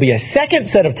 There will be a second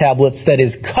set of tablets that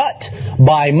is cut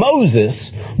by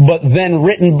Moses, but then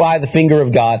written by the finger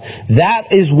of God.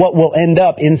 That is what will end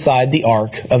up inside the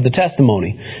Ark of the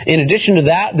Testimony. In addition to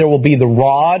that, there will be the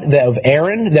rod of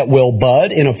Aaron that will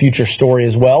bud in a future story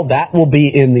as well. That will be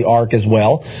in the Ark as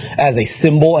well, as a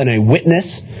symbol and a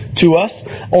witness to us.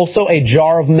 Also, a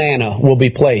jar of manna will be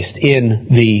placed in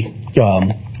the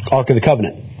Ark of the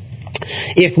Covenant.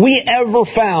 If we ever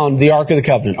found the Ark of the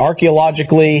Covenant,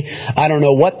 archaeologically, I don't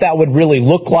know what that would really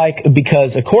look like,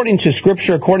 because according to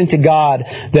Scripture, according to God,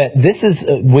 that this is,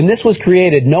 when this was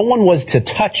created, no one was to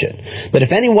touch it. That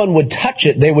if anyone would touch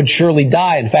it, they would surely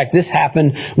die. In fact, this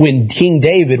happened when King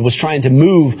David was trying to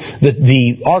move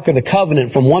the Ark of the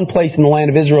Covenant from one place in the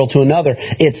land of Israel to another.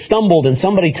 It stumbled and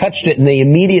somebody touched it and they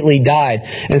immediately died.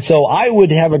 And so I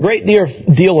would have a great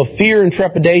deal of fear and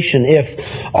trepidation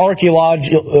if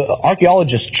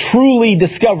archaeologists truly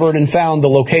discovered and found the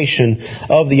location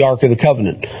of the Ark of the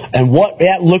Covenant. And what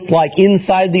that looked like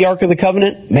inside the Ark of the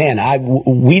Covenant, man,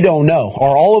 we don't know.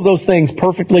 Are all of those things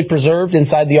perfectly preserved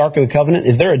inside the Ark of the Covenant?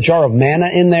 Is there a jar of manna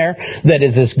in there that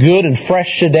is as good and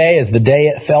fresh today as the day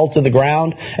it fell to the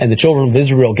ground and the children of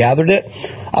Israel gathered it?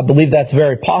 I believe that's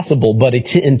very possible, but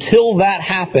until that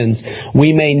happens,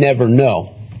 we may never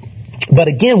know. But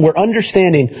again, we're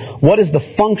understanding what is the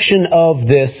function of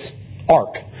this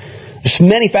ark. There's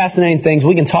many fascinating things.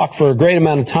 We can talk for a great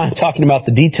amount of time talking about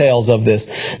the details of this.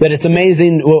 That it's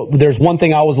amazing. Well, there's one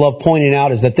thing I always love pointing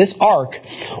out is that this ark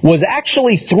was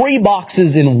actually 3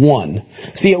 boxes in one.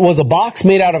 See, it was a box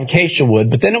made out of acacia wood,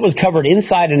 but then it was covered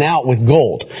inside and out with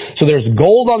gold. So there's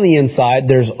gold on the inside,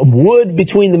 there's wood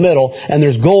between the middle, and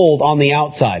there's gold on the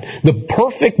outside. The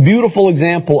perfect, beautiful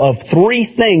example of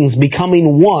 3 things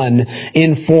becoming one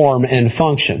in form and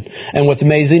function. And what's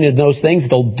amazing in those things,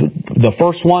 the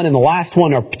first one and the last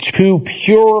one are 2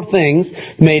 pure things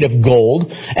made of gold,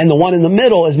 and the one in the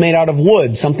middle is made out of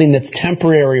wood, something that's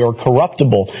temporary or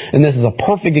corruptible. And this is a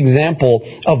perfect example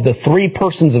of the 3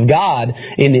 persons of God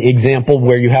in the example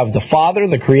where you have the Father,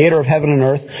 the creator of heaven and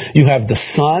earth, you have the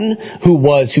Son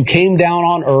who came down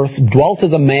on earth, dwelt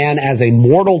as a man, as a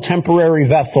mortal temporary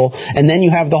vessel, and then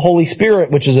you have the Holy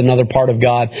Spirit, which is another part of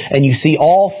God, and you see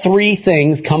all 3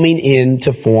 things coming in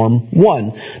to form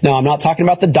one. Now, I'm not talking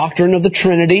about the doctrine of the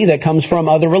Trinity that comes from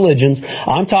other religions.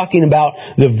 I'm talking about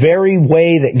the very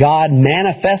way that God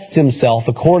manifests himself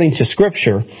according to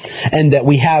Scripture, and that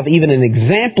we have even an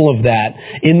example of that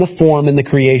in the form and the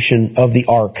creation of the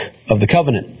Ark of the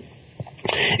Covenant.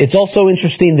 It's also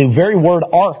interesting, the very word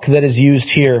ark that is used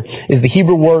here is the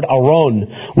Hebrew word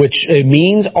aron, which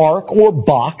means ark or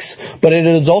box, but it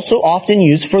is also often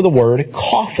used for the word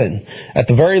coffin. At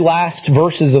the very last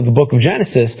verses of the book of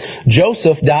Genesis,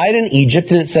 Joseph died in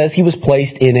Egypt, and it says he was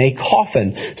placed in a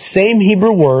coffin. Same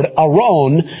Hebrew word,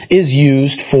 aron, is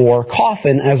used for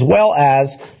coffin as well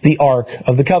as the Ark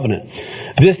of the Covenant.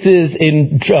 This is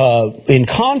in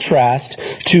contrast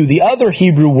to the other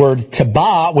Hebrew word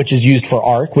tabah, which is used for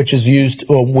ark, which is used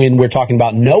when we're talking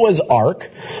about Noah's ark,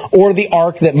 or the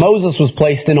ark that Moses was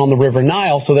placed in on the river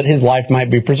Nile so that his life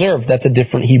might be preserved. That's a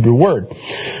different Hebrew word.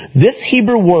 This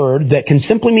Hebrew word that can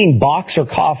simply mean box or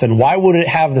coffin, why would it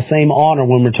have the same honor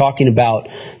when we're talking about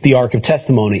the Ark of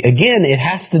Testimony? Again, it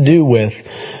has to do with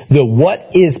what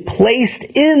is placed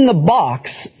in the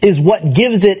box is what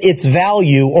gives it its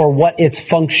value or what its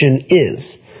function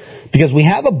is. Because we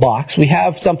have a box, we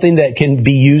have something that can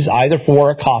be used either for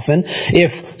a coffin.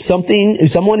 If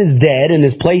someone is dead and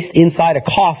is placed inside a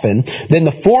coffin, then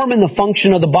the form and the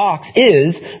function of the box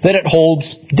is that it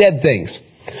holds dead things.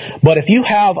 But if you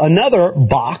have another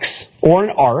box or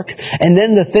an ark, and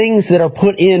then the things that are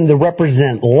put in that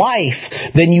represent life,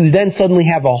 then you then suddenly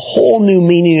have a whole new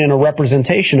meaning and a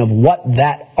representation of what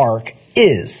that ark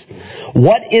is.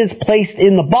 What is placed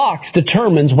in the box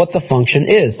determines what the function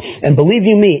is. And believe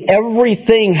you me,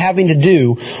 everything having to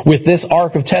do with this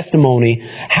Ark of Testimony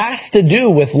has to do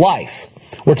with life.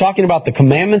 We're talking about the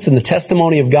commandments and the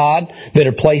testimony of God that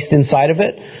are placed inside of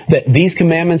it. That these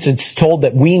commandments, it's told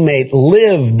that we may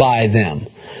live by them.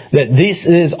 That this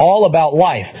is all about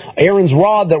life. Aaron's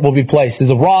rod that will be placed is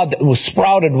a rod that was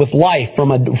sprouted with life from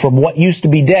what used to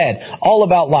be dead. All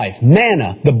about life.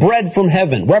 Manna, the bread from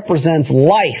heaven, represents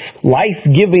life.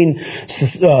 Life-giving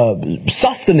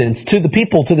sustenance to the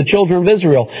people, to the children of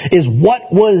Israel, is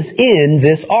what was in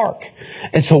this ark.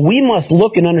 And so we must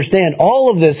look and understand all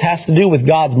of this has to do with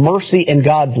God's mercy and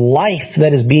God's life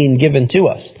that is being given to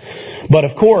us. But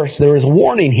of course, there is a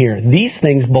warning here. These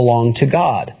things belong to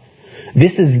God.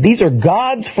 These are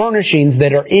God's furnishings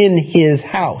that are in His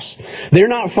house. They're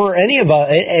not for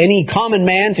any common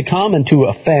man to come and to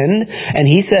offend. And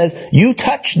He says, you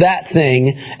touch that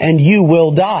thing and you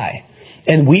will die.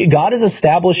 And God is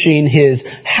establishing His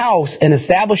house and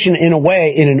establishing it in a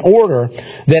way, in an order,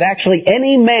 that actually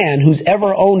any man who's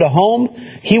ever owned a home,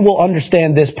 he will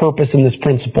understand this purpose and this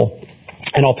principle.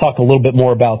 And I'll talk a little bit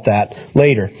more about that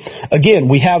later. Again,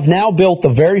 we have now built the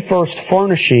very first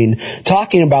furnishing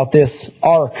talking about this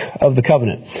Ark of the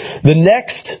Covenant. The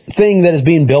next thing that is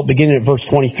being built, beginning at verse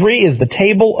 23, is the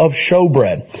table of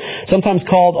showbread. Sometimes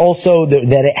called also that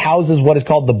it houses what is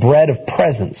called the bread of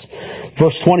presence.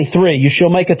 Verse 23, you shall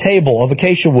make a table of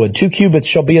acacia wood. 2 cubits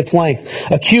shall be its length.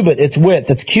 A cubit its width.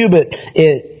 Its cubit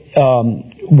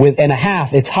and a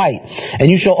half its height. And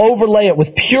you shall overlay it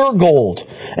with pure gold,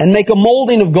 and make a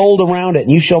molding of gold around it.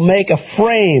 And you shall make a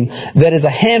frame that is a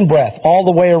handbreadth all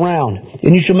the way around.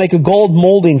 And you shall make a gold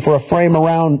molding for a frame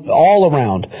all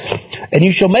around. And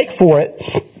you shall make for it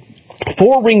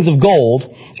 4 rings of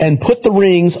gold, and put the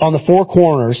rings on the 4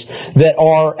 corners that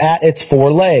are at its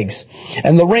 4 legs.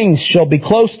 And the rings shall be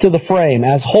close to the frame,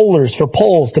 as holders for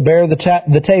poles to bear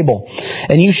the table.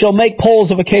 And you shall make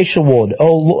poles of acacia wood,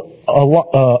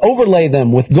 overlay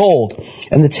them with gold,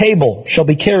 and the table shall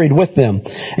be carried with them.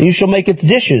 And you shall make its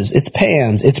dishes, its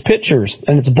pans, its pitchers,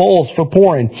 and its bowls for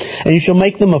pouring. And you shall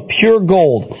make them of pure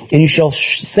gold. And you shall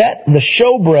set the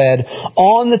showbread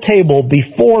on the table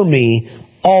before me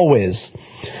always.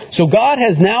 So God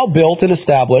has now built and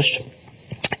established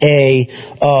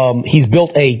he's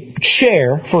built a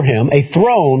chair for him, a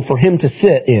throne for him to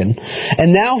sit in.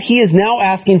 And now he is now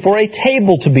asking for a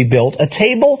table to be built, a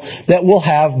table that will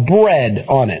have bread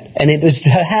on it. And it is to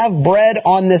have bread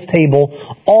on this table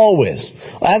always.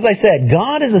 As I said,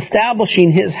 God is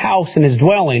establishing his house and his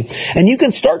dwelling, and you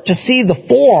can start to see the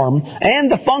form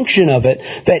and the function of it,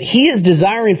 that he is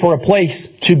desiring for a place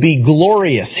to be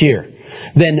glorious here.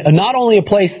 Then not only a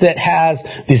place that has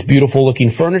this beautiful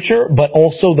looking furniture, but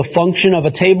also the function of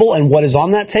a table, and what is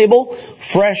on that table?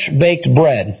 Fresh baked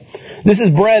bread. This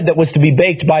is bread that was to be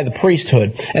baked by the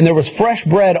priesthood, and there was fresh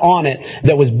bread on it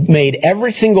that was made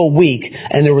every single week,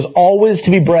 and there was always to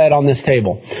be bread on this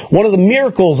table. One of the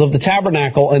miracles of the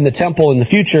tabernacle and the temple in the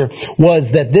future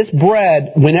was that this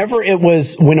bread, when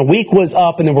a week was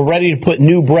up and they were ready to put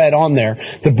new bread on there,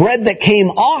 the bread that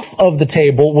came off of the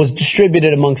table was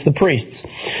distributed amongst the priests.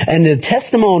 And the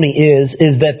testimony is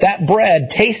that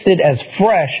bread tasted as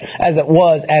fresh as it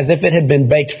was, as if it had been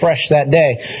baked fresh that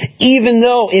day, even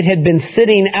though it had been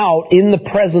sitting out in the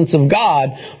presence of God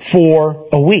for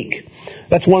a week.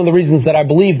 That's one of the reasons that I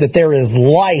believe that there is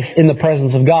life in the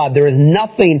presence of God. There is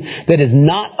nothing that is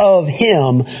not of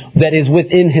him that is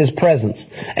within his presence.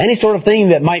 Any sort of thing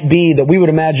that might be, that we would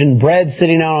imagine bread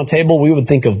sitting out on a table, we would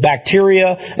think of bacteria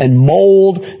and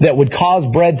mold that would cause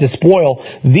bread to spoil.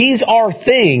 These are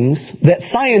things that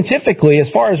scientifically, as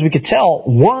far as we could tell,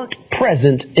 weren't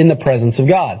present in the presence of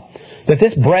God. That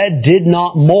this bread did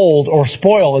not mold or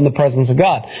spoil in the presence of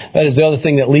God. That is the other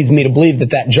thing that leads me to believe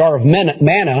that jar of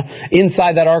manna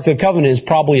inside that Ark of the Covenant is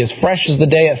probably as fresh as the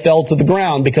day it fell to the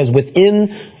ground, because with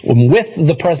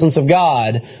the presence of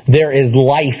God, there is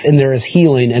life and there is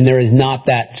healing, and there is not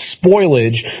that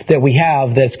spoilage that we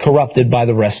have that's corrupted by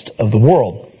the rest of the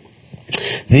world.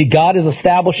 God is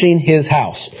establishing his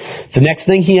house. The next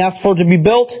thing he asks for to be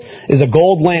built is a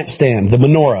gold lampstand, the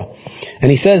menorah.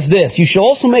 And he says this, you shall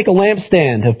also make a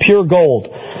lampstand of pure gold.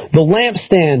 The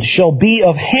lampstand shall be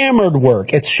of hammered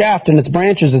work. Its shaft and its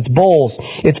branches, its bowls,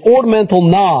 its ornamental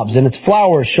knobs, and its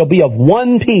flowers shall be of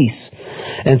one piece.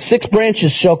 And 6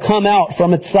 branches shall come out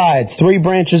from its sides. 3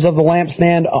 branches of the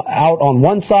lampstand out on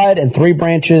one side, and 3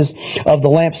 branches of the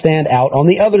lampstand out on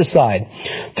the other side.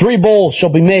 3 bowls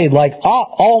shall be made like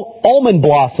almond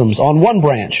blossoms on one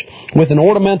branch, with an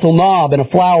ornamental knob and a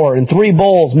flower, and 3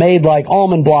 bowls made like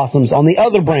almond blossoms on the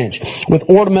other branch, with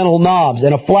ornamental knobs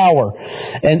and a flower.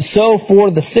 And so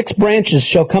for the 6 branches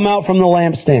shall come out from the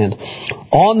lampstand.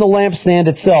 On the lampstand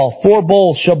itself, 4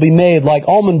 bowls shall be made like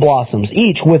almond blossoms,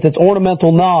 each with its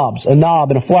ornamental knobs, a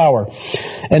knob and a flower.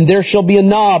 And there shall be a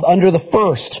knob under the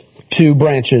first 2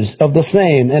 branches of the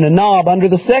same, and a knob under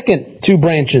the second 2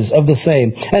 branches of the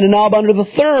same, and a knob under the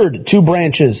third 2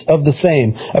 branches of the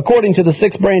same, according to the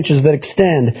 6 branches that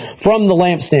extend from the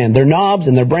lampstand. Their knobs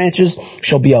and their branches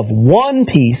shall be of one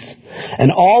piece,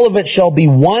 and all of it shall be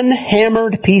one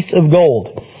hammered piece of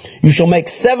gold. You shall make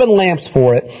 7 lamps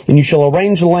for it, and you shall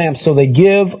arrange the lamps so they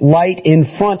give light in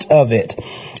front of it.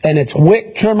 And its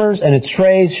wick trimmers and its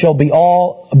trays shall be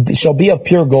of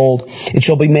pure gold. It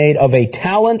shall be made of a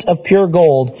talent of pure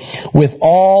gold with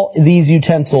all these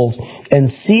utensils. And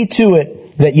see to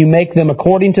it that you make them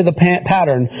according to the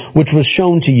pattern which was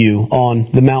shown to you on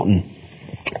the mountain.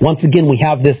 Once again, we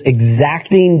have this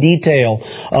exacting detail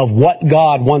of what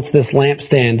God wants this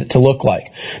lampstand to look like.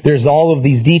 There's all of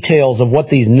these details of what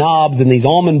these knobs and these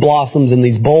almond blossoms and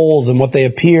these bowls and what they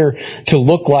appear to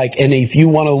look like. And if you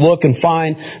want to look and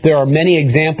find, there are many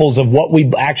examples of what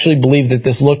we actually believe that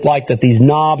this looked like, that these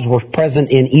knobs were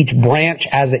present in each branch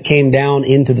as it came down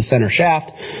into the center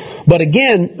shaft. But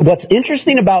again, what's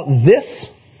interesting about this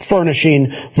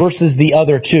furnishing versus the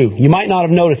other 2. You might not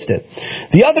have noticed it.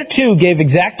 The other 2 gave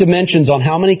exact dimensions on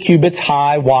how many cubits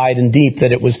high, wide, and deep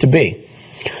that it was to be.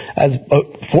 As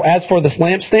for this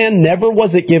lampstand, never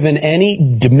was it given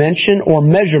any dimension or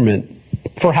measurement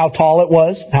for how tall it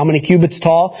was, how many cubits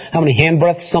tall, how many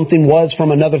handbreadths something was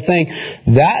from another thing.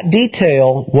 That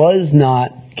detail was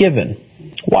not given.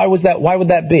 Why was that? Why would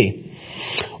that be?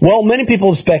 Well, many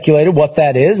people have speculated what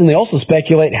that is, and they also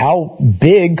speculate how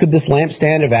big could this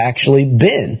lampstand have actually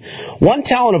been. 1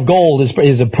 talent of gold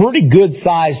is a pretty good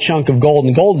sized chunk of gold,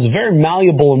 and gold is very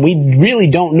malleable, and we really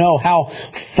don't know how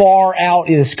far out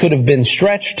this could have been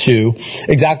stretched to,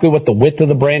 exactly what the width of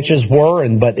the branches were,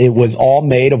 but it was all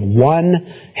made of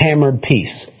one hammered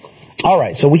piece. All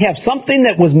right, so we have something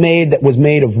that was made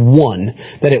of one,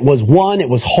 that it was one, it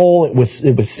was whole, it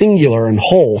was singular and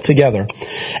whole together.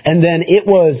 And then it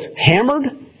was hammered,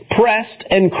 pressed,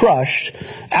 and crushed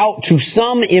out to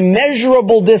some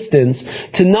immeasurable distance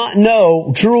to not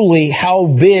know truly how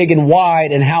big and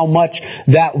wide and how much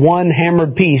that one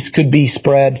hammered piece could be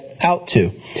spread out to.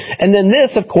 And then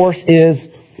this, of course,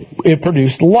 it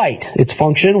produced light. Its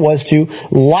function was to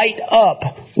light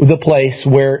up the place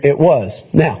where it was.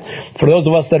 Now, for those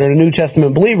of us that are New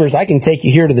Testament believers, I can take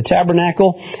you here to the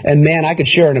tabernacle, and man, I could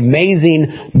share an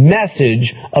amazing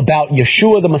message about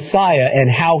Yeshua the Messiah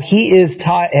and how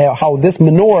how this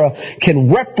menorah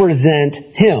can represent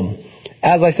Him.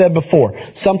 As I said before,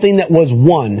 something that was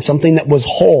one, something that was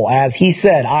whole. As He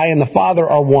said, I and the Father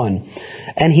are one.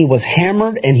 And He was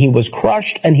hammered, and He was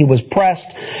crushed, and He was pressed,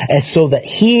 so that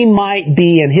He might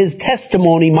be, and His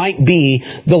testimony might be,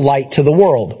 the light to the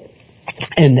world.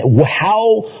 And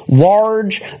how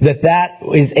large that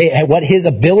is, what His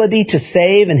ability to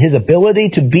save and His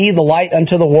ability to be the light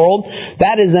unto the world,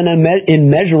 that is an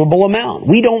immeasurable amount.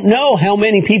 We don't know how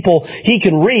many people He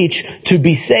can reach to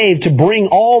be saved, to bring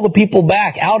all the people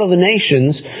back out of the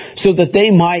nations so that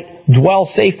they might dwell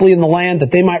safely in the land,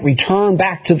 that they might return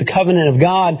back to the covenant of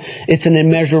God. It's an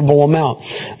immeasurable amount.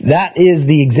 That is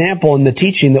the example and the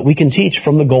teaching that we can teach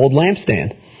from the gold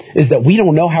lampstand. Is that we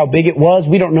don't know how big it was.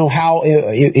 We don't know how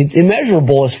it's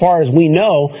immeasurable as far as we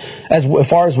know, as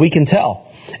far as we can tell.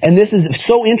 And this is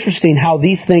so interesting how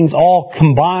these things all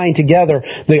combine together.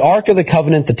 The Ark of the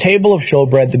Covenant, the table of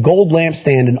showbread, the gold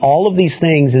lampstand, and all of these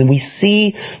things. And we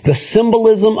see the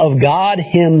symbolism of God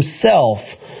Himself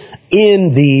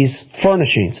in these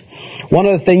furnishings. One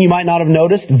other thing you might not have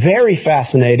noticed, very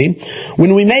fascinating,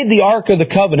 when we made the Ark of the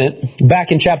Covenant,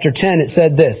 back in chapter 10, it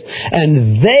said this,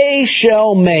 and they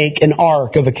shall make an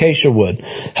ark of acacia wood.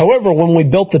 However, when we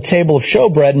built the table of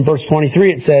showbread, in verse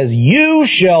 23, it says, you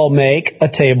shall make a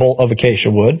table of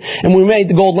acacia wood. And when we made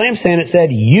the gold lampstand, it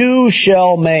said, you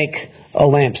shall make a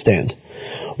lampstand.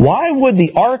 Why would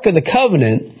the Ark of the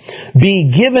Covenant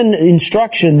be given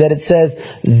instruction that it says,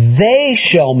 they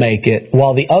shall make it,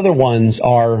 while the other ones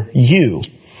are you?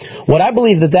 What I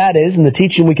believe that is, and the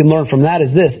teaching we can learn from that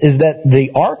is this, is that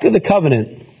the Ark of the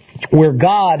Covenant, where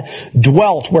God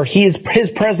dwelt, where His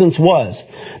presence was,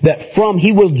 that from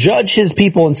He will judge His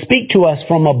people and speak to us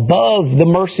from above the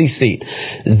mercy seat.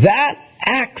 That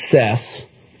access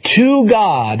to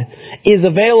God is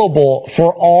available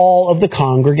for all of the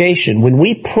congregation. When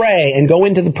we pray and go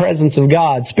into the presence of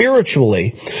God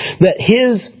spiritually, that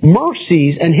His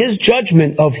mercies and His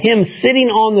judgment of Him sitting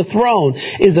on the throne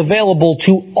is available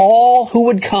to all who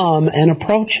would come and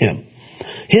approach Him.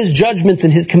 His judgments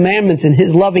and His commandments and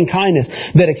His loving kindness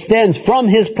that extends from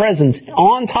His presence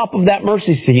on top of that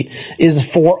mercy seat is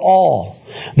for all.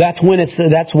 That's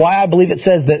why I believe it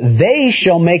says that they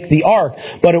shall make the ark.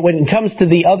 But when it comes to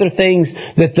the other things,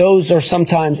 that those are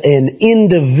sometimes an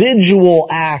individual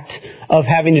act of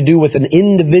having to do with an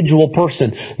individual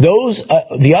person.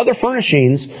 The other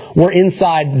furnishings were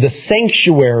inside the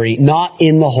sanctuary, not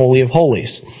in the Holy of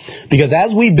Holies. Because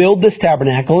as we build this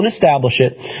tabernacle and establish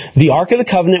it, the Ark of the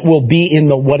Covenant will be in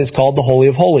what is called the Holy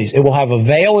of Holies. It will have a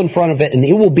veil in front of it, and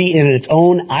it will be in its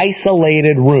own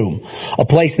isolated room. A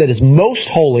place that is most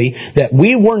holy, that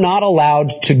we were not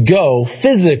allowed to go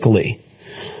physically.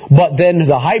 But then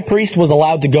the high priest was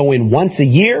allowed to go in once a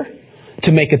year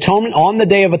to make atonement on the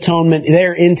Day of Atonement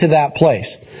there into that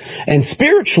place. And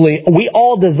spiritually, we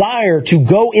all desire to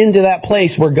go into that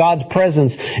place where God's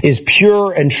presence is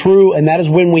pure and true, and that is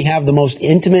when we have the most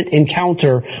intimate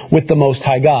encounter with the Most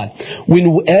High God.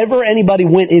 Whenever anybody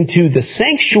went into the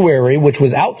sanctuary, which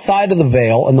was outside of the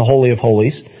veil and the Holy of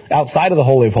Holies, outside of the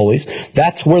Holy of Holies,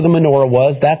 that's where the menorah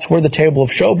was, that's where the table of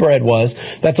showbread was,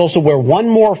 that's also where one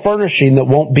more furnishing that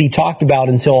won't be talked about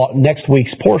until next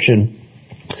week's portion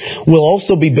will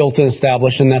also be built and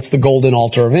established, and that's the golden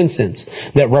altar of incense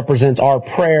that represents our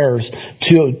prayers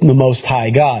to the Most High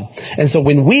God. And so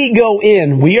when we go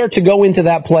in, we are to go into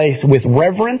that place with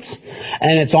reverence,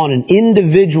 and it's on an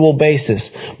individual basis.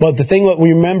 But the thing that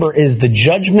we remember is the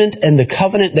judgment and the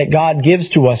covenant that God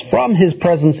gives to us from His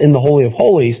presence in the Holy of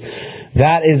Holies.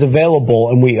 That is available,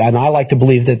 and I like to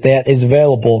believe that is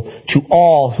available to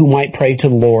all who might pray to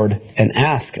the Lord and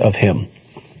ask of Him.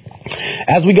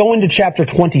 As we go into chapter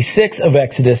 26 of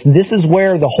Exodus, this is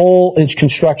where the whole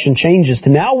construction changes to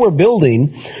now we're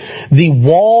building the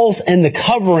walls and the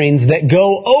coverings that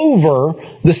go over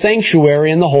the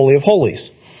sanctuary and the Holy of Holies.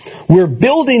 We're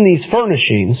building these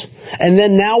furnishings, and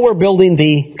then now we're building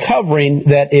the covering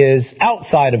that is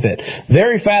outside of it.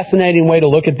 Very fascinating way to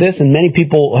look at this, and many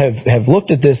people have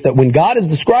looked at this, that when God is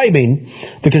describing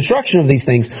the construction of these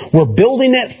things, we're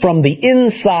building it from the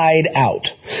inside out.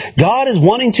 God is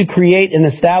wanting to create and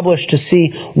establish to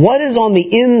see what is on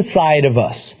the inside of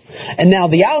us. And now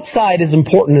the outside is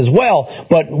important as well,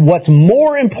 but what's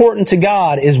more important to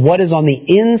God is what is on the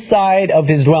inside of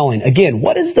His dwelling. Again,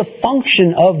 what is the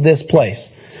function of this place?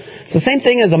 It's the same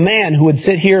thing as a man who would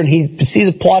sit here and he sees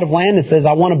a plot of land and says,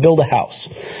 I want to build a house.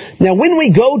 Now when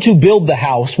we go to build the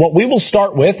house, what we will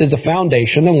start with is a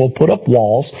foundation, and we'll put up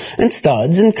walls and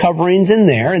studs and coverings in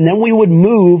there, and then we would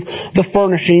move the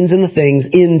furnishings and the things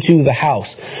into the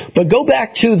house. But go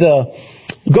back to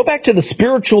the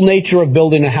spiritual nature of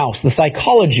building a house, the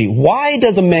psychology. Why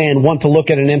does a man want to look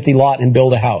at an empty lot and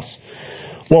build a house?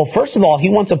 Well, first of all, he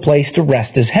wants a place to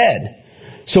rest his head.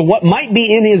 So what might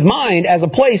be in his mind as a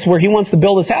place where he wants to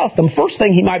build his house, the first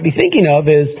thing he might be thinking of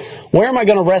is, where am I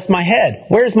going to rest my head?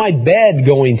 Where's my bed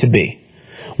going to be?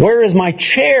 Where is my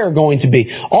chair going to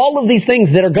be? All of these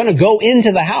things that are going to go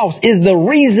into the house is the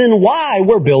reason why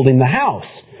we're building the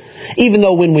house. Even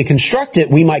though when we construct it,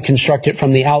 we might construct it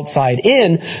from the outside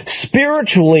in,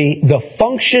 spiritually, the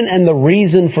function and the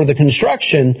reason for the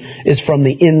construction is from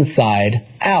the inside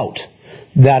out.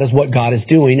 That is what God is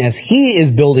doing as He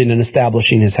is building and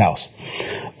establishing His house.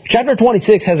 Chapter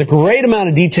 26 has a great amount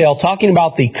of detail talking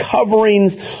about the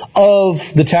coverings of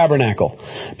the tabernacle.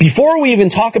 Before we even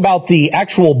talk about the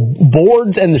actual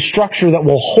boards and the structure that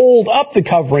will hold up the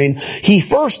covering, he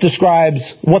first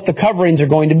describes what the coverings are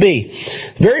going to be.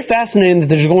 Very fascinating that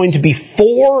there's going to be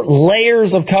 4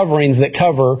 layers of coverings that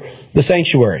cover the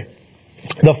sanctuary.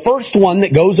 The first one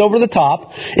that goes over the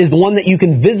top is the one that you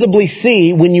can visibly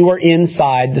see when you are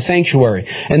inside the sanctuary.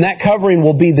 And that covering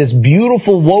will be this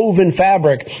beautiful woven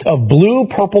fabric of blue,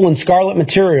 purple, and scarlet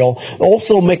material,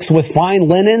 also mixed with fine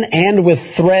linen and with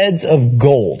threads of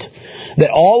gold. That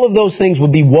all of those things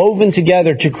would be woven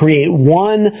together to create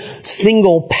one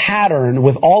single pattern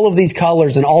with all of these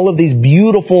colors and all of these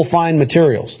beautiful fine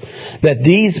materials. That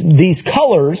these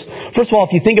colors, first of all,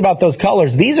 if you think about those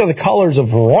colors, these are the colors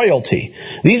of royalty.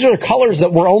 These are the colors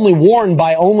that were only worn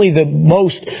by only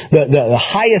the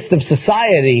highest of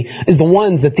society is the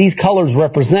ones that these colors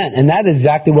represent. And that is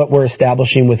exactly what we're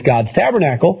establishing with God's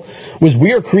tabernacle, was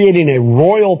we are creating a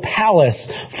royal palace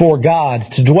for God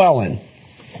to dwell in.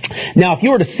 Now, if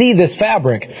you were to see this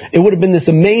fabric, it would have been this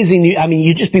amazing,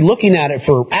 you'd just be looking at it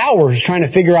for hours trying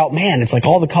to figure out, man, it's like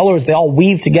all the colors, they all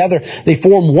weave together, they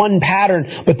form one pattern,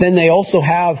 but then they also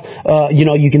have,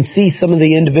 you can see some of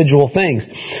the individual things.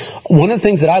 One of the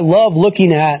things that I love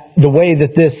looking at the way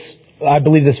that I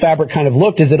believe this fabric kind of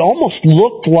looked, is it almost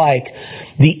looked like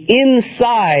the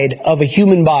inside of a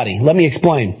human body. Let me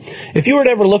explain. If you were to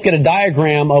ever look at a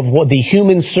diagram of what the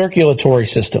human circulatory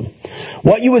system,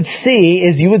 what you would see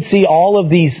is you would see all of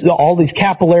these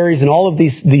capillaries and all of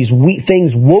these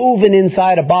things woven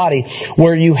inside a body,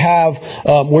 where you have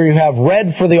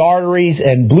red for the arteries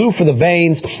and blue for the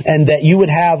veins, and that you would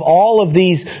have all of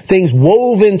these things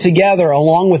woven together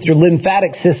along with your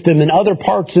lymphatic system and other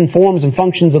parts and forms and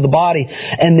functions of the body.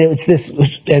 And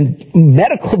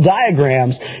medical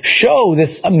diagrams show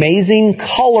this amazing,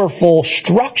 colorful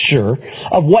structure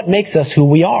of what makes us who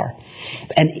we are.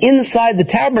 And inside the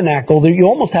tabernacle, you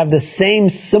almost have the same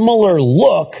similar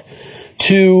look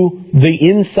to the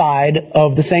inside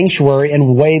of the sanctuary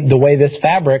and the way this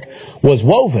fabric was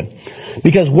woven.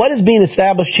 Because what is being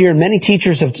established here, and many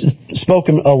teachers have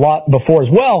spoken a lot before as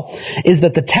well, is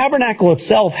that the tabernacle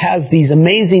itself has these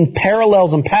amazing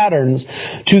parallels and patterns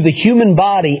to the human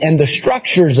body and the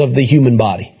structures of the human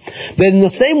body. But in the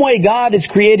same way God is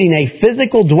creating a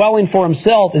physical dwelling for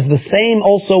Himself is the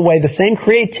same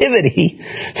creativity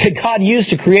that God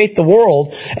used to create the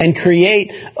world and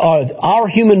create our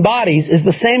human bodies is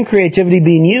the same creativity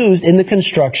being used in the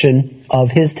construction of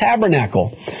His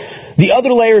tabernacle. The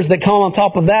other layers that come on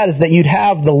top of that is that you'd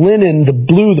have the linen, the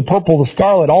blue, the purple, the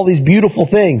scarlet, all these beautiful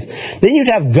things. Then you'd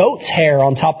have goat's hair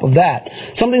on top of that.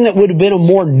 Something that would have been a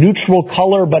more neutral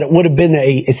color, but it would have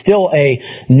been still a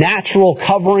natural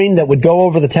covering that would go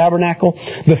over the tabernacle.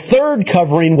 The third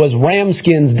covering was ram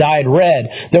skins dyed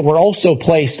red that were also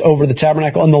placed over the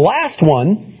tabernacle. And the last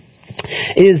one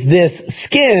is this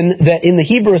skin that in the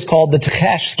Hebrew is called the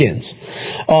techash skins.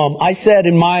 I said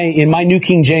in my New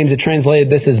King James, it translated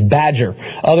this as badger.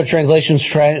 Other translations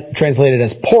translated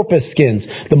as porpoise skins.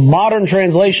 The modern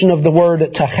translation of the word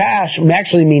tachash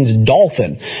actually means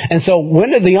dolphin. And so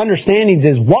one of the understandings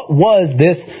is, what was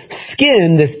this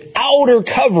skin, this outer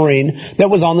covering that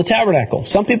was on the tabernacle?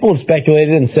 Some people have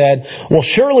speculated and said, well,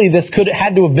 surely this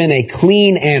had to have been a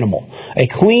clean animal. A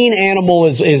clean animal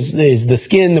is the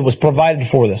skin that was provided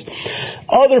for this.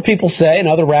 Other people say, and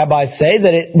other rabbis say,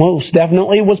 that it most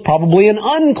definitely was probably an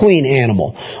unclean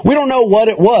animal. We don't know what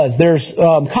it was. There's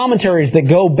commentaries that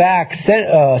go back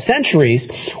centuries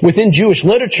within Jewish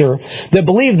literature that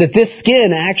believe that this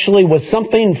skin actually was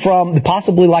something from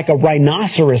possibly like a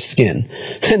rhinoceros skin.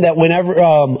 And that whenever,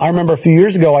 I remember a few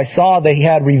years ago, I saw they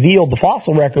had revealed, the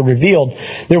fossil record revealed,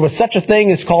 there was such a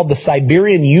thing as called the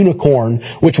Siberian unicorn,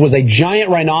 which was a giant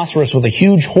rhinoceros with a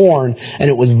huge horn, and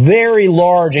it was a very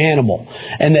large animal.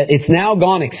 And that it's now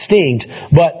gone extinct,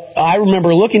 but I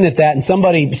remember looking at that and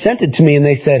somebody sent it to me and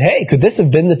they said, hey, could this have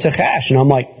been the tachash? And I'm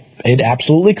like, it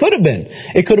absolutely could have been.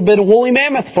 It could have been a woolly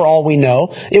mammoth for all we know.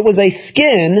 It was a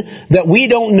skin that we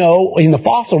don't know in the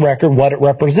fossil record what it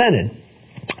represented.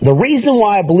 The reason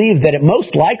why I believe that it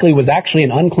most likely was actually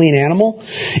an unclean animal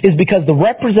is because the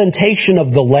representation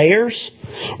of the layers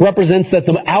represents that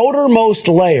the outermost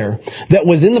layer that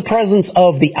was in the presence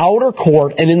of the outer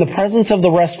court and in the presence of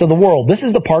the rest of the world. This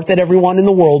is the part that everyone in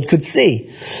the world could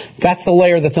see. That's the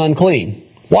layer that's unclean.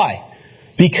 Why?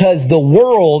 Because the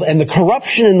world and the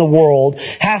corruption in the world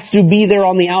has to be there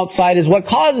on the outside is what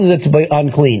causes it to be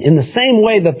unclean. In the same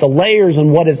way that the layers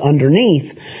and what is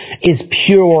underneath is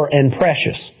pure and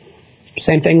precious.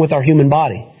 Same thing with our human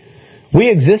body. We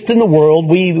exist in the world.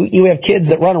 We have kids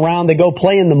that run around. They go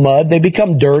play in the mud. They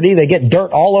become dirty. They get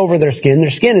dirt all over their skin.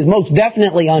 Their skin is most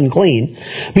definitely unclean.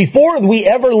 Before we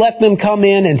ever let them come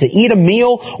in and to eat a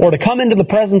meal or to come into the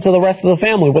presence of the rest of the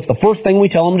family, what's the first thing we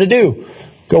tell them to do?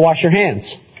 Go wash your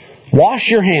hands. Wash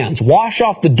your hands. Wash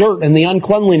off the dirt and the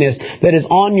uncleanliness that is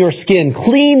on your skin.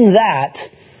 Clean that.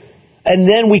 And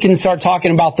then we can start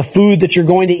talking about the food that you're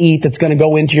going to eat that's going to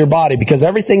go into your body. Because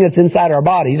everything that's inside our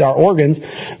bodies, our organs,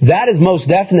 that is most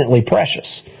definitely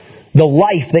precious. The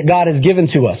life that God has given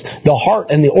to us, the heart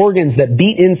and the organs that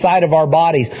beat inside of our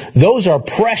bodies, those are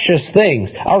precious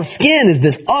things. Our skin is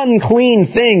this unclean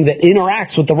thing that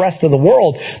interacts with the rest of the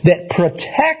world that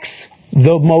protects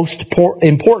the most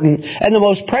important and the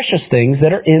most precious things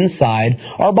that are inside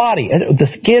our body. The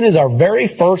skin is our very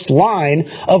first line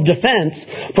of defense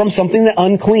from something that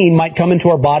unclean might come into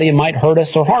our body and might hurt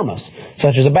us or harm us,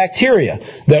 such as a bacteria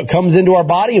that comes into our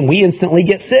body and we instantly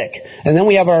get sick. And then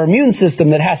we have our immune system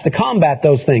that has to combat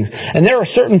those things. And there are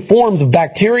certain forms of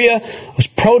bacteria,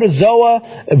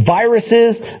 protozoa,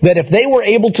 viruses, that if they were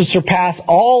able to surpass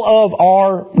all of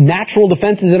our natural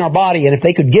defenses in our body, and if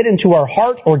they could get into our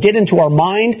heart or get into our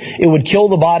mind, it would kill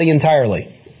the body entirely.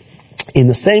 In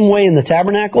the same way, in the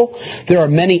tabernacle, there are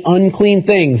many unclean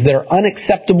things that are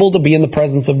unacceptable to be in the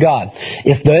presence of God.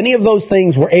 If any of those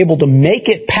things were able to make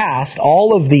it past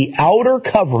all of the outer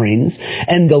coverings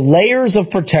and the layers of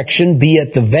protection, be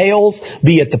it the veils,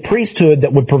 be it the priesthood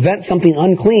that would prevent something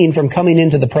unclean from coming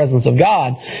into the presence of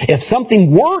God, if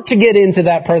something were to get into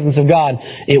that presence of God,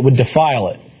 it would defile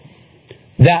it.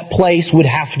 That place would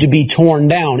have to be torn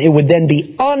down. It would then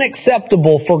be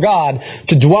unacceptable for God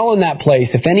to dwell in that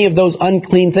place if any of those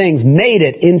unclean things made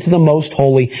it into the most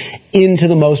holy, into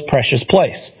the most precious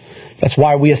place. That's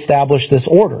why we established this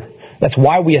order. That's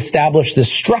why we established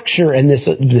this structure and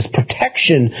this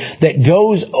protection that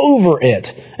goes over it.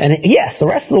 And yes, the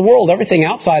rest of the world, everything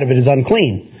outside of it is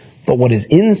unclean. But what is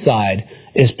inside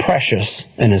is precious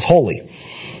and is holy.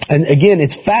 And again,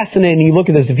 it's fascinating. You look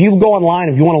at this. If you go online,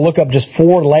 if you want to look up just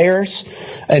 4 layers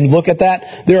and look at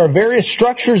that, there are various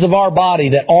structures of our body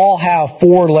that all have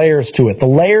 4 layers to it. The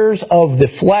layers of the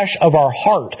flesh of our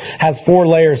heart has 4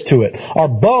 layers to it. Our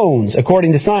bones,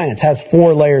 according to science, has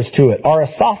 4 layers to it. Our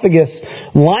esophagus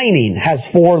lining has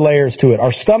 4 layers to it.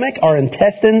 Our stomach, our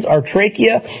intestines, our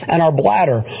trachea, and our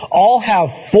bladder all have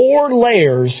 4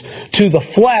 layers to the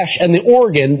flesh and the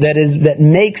organ that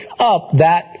makes up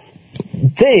that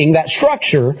thing, that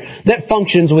structure that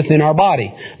functions within our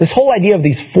body. This whole idea of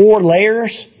these 4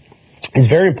 layers is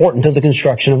very important to the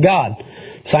construction of God.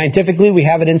 Scientifically, we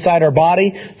have it inside our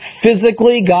body.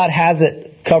 Physically, God has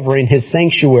it covering His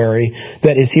sanctuary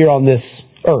that is here on this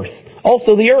earth.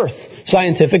 Also the earth,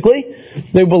 scientifically,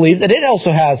 they believe that it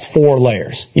also has 4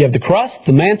 layers. You have the crust,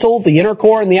 the mantle, the inner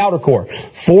core, and the outer core.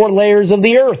 4 layers of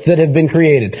the earth that have been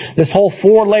created. This whole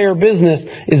 4-layer business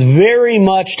is very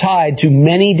much tied to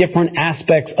many different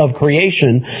aspects of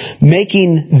creation,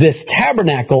 making this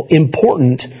tabernacle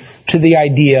important to the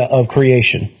idea of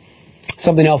creation.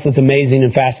 something else that's amazing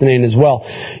and fascinating as well.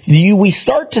 We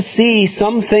start to see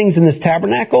some things in this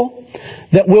tabernacle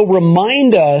that will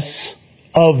remind us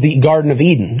of the Garden of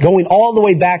Eden, going all the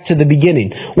way back to the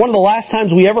beginning. One of the last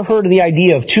times we ever heard of the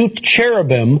idea of two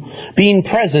cherubim being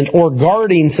present or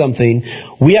guarding something,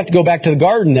 we have to go back to the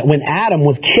garden, that when Adam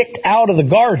was kicked out of the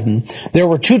garden, there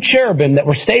were two cherubim that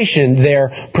were stationed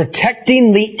there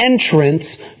protecting the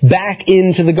entrance back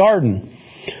into the garden.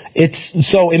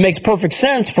 So it makes perfect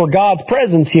sense for God's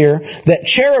presence here that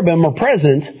cherubim are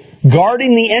present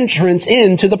guarding the entrance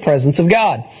into the presence of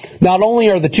God. Not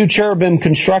only are the two cherubim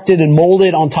constructed and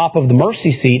molded on top of the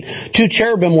mercy seat, two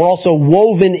cherubim were also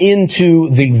woven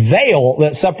into the veil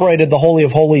that separated the Holy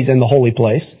of Holies and the holy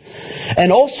place.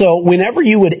 And also, whenever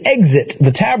you would exit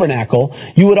the tabernacle,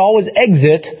 you would always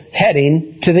exit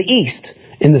heading to the east.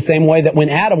 In the same way that when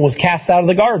Adam was cast out of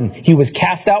the garden, he was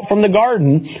cast out from the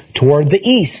garden toward the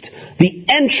east. The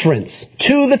entrance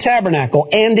to the tabernacle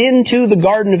and into the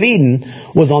Garden of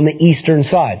Eden was on the eastern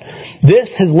side.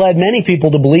 This has led many people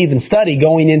to believe and study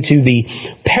going into the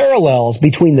parallels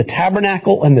between the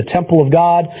tabernacle and the temple of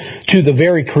God, to the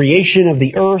very creation of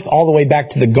the earth, all the way back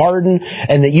to the garden,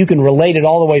 and that you can relate it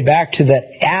all the way back to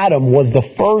that Adam was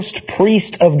the first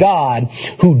priest of God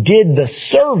who did the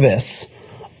service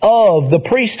of the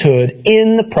priesthood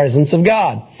in the presence of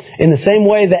God. In the same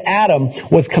way that Adam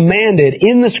was commanded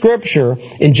in the Scripture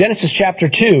in Genesis chapter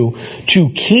 2 to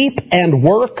keep and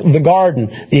work the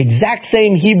garden. The exact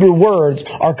same Hebrew words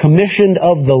are commissioned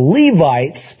of the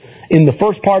Levites in the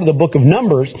first part of the book of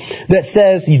Numbers that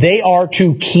says they are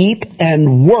to keep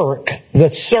and work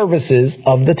the services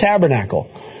of the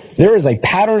tabernacle. There is a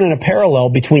pattern and a parallel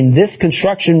between this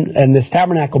construction and this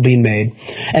tabernacle being made,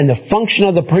 and the function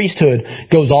of the priesthood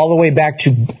goes all the way back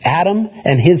to Adam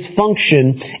and his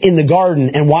function in the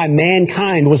garden and why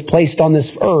mankind was placed on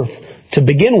this earth to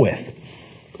begin with.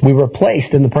 We were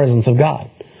placed in the presence of God.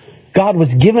 God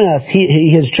was given us,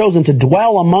 He has chosen to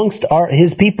dwell amongst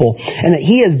His people, and that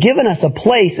He has given us a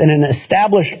place and an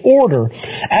established order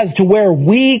as to where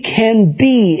we can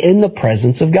be in the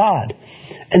presence of God.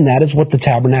 And that is what the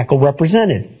tabernacle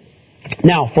represented.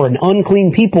 Now, for an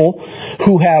unclean people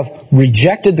who have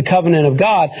rejected the covenant of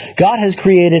God, God has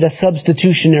created a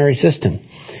substitutionary system.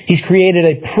 He's created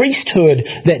a priesthood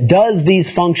that does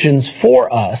these functions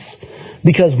for us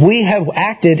because we have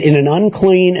acted in an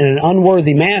unclean and an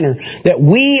unworthy manner, that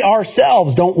we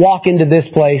ourselves don't walk into this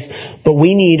place, but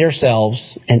we need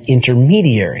ourselves an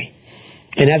intermediary.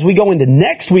 And as we go into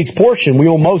next week's portion, we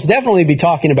will most definitely be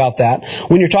talking about that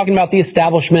when you're talking about the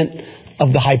establishment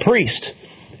of the high priest.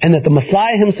 And that the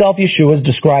Messiah himself, Yeshua, is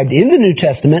described in the New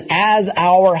Testament as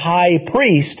our high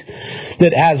priest.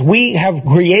 That as we have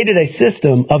created a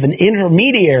system of an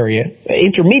intermediary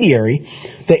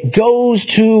that goes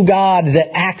to God, that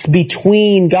acts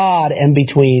between God and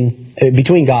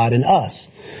between God and us.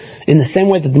 In the same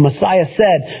way that the Messiah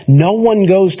said, no one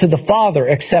goes to the Father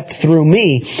except through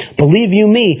me. Believe you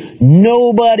me,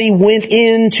 nobody went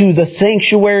into the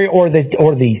sanctuary or the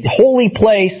holy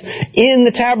place in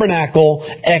the tabernacle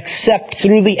except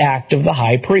through the act of the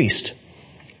high priest.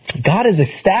 God is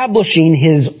establishing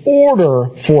His order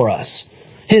for us.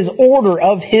 His order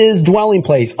of His dwelling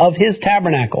place, of His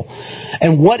tabernacle.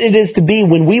 And what it is to be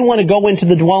when we want to go into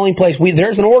the dwelling place,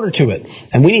 there's an order to it.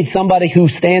 And we need somebody who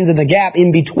stands in the gap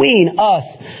in between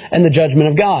us and the judgment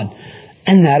of God.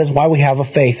 And that is why we have a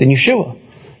faith in Yeshua.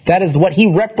 That is what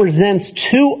He represents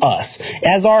to us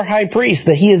as our high priest,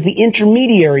 that He is the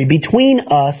intermediary between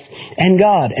us and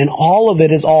God. And all of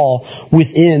it is all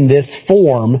within this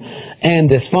form and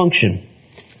this function.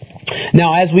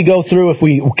 Now, as we go through, if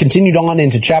we continued on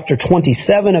into chapter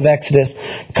 27 of Exodus,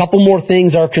 a couple more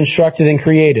things are constructed and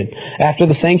created. After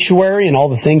the sanctuary and all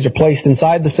the things are placed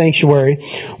inside the sanctuary,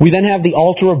 we then have the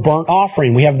altar of burnt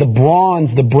offering. We have the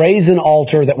bronze, the brazen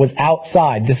altar that was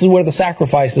outside. This is where the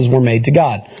sacrifices were made to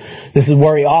God. This is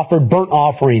where He offered burnt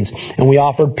offerings, and we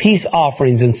offered peace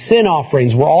offerings, and sin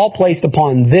offerings were all placed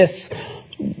upon this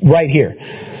right here.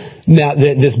 Now,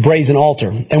 this brazen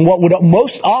altar. And what would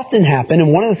most often happen,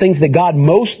 and one of the things that God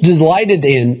most delighted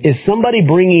in, is somebody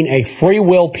bringing a free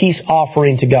will peace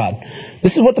offering to God.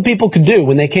 This is what the people could do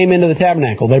when they came into the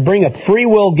tabernacle. They'd bring a free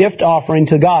will gift offering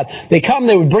to God. They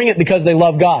would bring it because they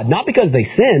loved God. Not because they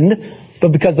sinned,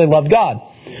 but because they loved God.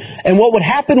 And what would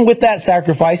happen with that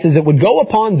sacrifice is it would go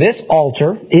upon this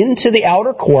altar into the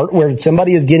outer court where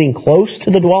somebody is getting close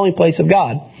to the dwelling place of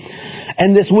God.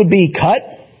 And this would be cut.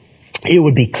 It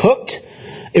would be cooked.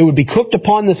 It would be cooked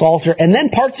upon this altar, and then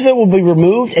parts of it would be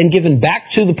removed and given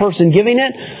back to the person giving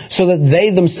it so that they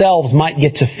themselves might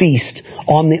get to feast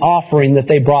on the offering that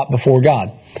they brought before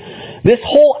God. This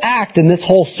whole act and this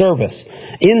whole service,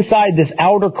 inside this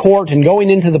outer court and going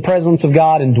into the presence of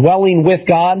God and dwelling with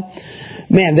God,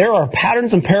 man, there are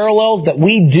patterns and parallels that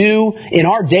we do in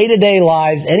our day-to-day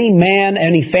lives. Any man,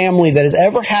 any family that has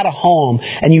ever had a home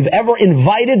and you've ever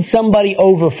invited somebody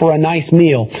over for a nice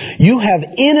meal, you have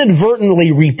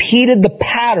inadvertently repeated the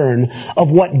pattern of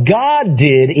what God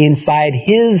did inside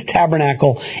His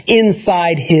tabernacle,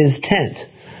 inside His tent.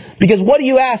 Because what do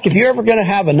you ask if you're ever going to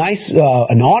have a nice,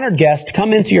 an honored guest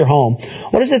come into your home?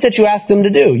 What is it that you ask them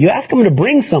to do? You ask them to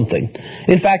bring something.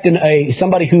 In fact,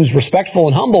 somebody who's respectful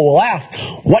and humble will ask,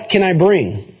 what can I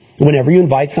bring? Whenever you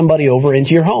invite somebody over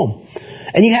into your home.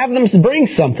 And you have them bring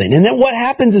something. And then what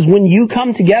happens is when you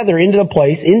come together into the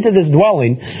place, into this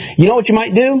dwelling, you know what you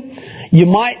might do? You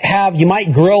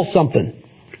might grill something.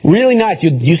 Really nice.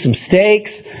 You'll use some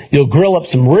steaks, you'll grill up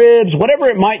some ribs, whatever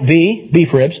it might be,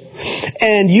 beef ribs,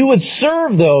 and you would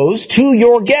serve those to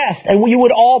your guest, and you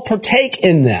would all partake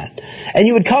in that. And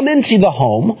you would come into the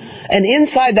home, and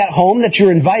inside that home that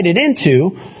you're invited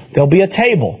into, there'll be a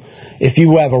table. If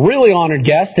you have a really honored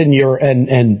guest and you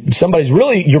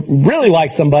really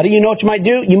like somebody, you know what you might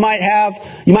do? You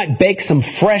might bake some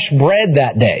fresh bread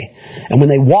that day. And when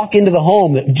they walk into the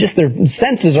home, just their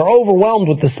senses are overwhelmed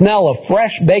with the smell of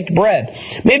fresh baked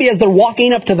bread. Maybe as they're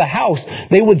walking up to the house,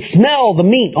 they would smell the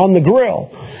meat on the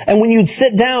grill. And when you'd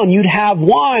sit down, you'd have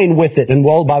wine with it. And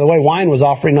well, by the way, wine was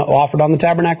offered on the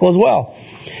tabernacle as well.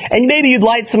 And maybe you'd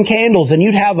light some candles and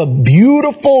you'd have a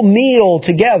beautiful meal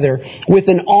together with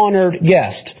an honored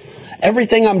guest.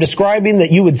 Everything I'm describing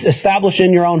that you would establish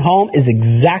in your own home is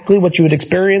exactly what you would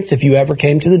experience if you ever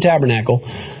came to the tabernacle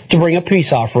to bring a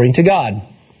peace offering to God.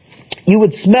 You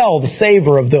would smell the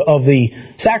savor of the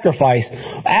sacrifice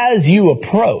as you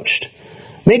approached.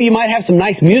 Maybe you might have some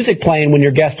nice music playing when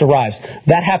your guest arrives.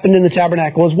 That happened in the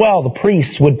tabernacle as well. The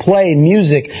priests would play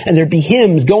music and there'd be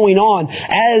hymns going on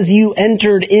as you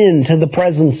entered into the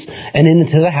presence and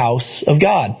into the house of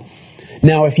God.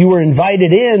 Now, if you were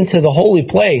invited into the holy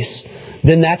place,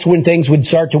 then that's when things would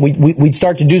we'd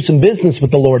start to do some business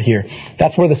with the Lord here.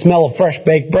 That's where the smell of fresh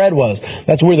baked bread was.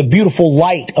 That's where the beautiful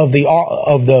light of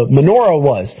the menorah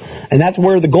was. And that's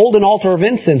where the golden altar of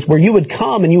incense, where you would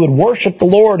come and you would worship the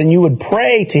Lord and you would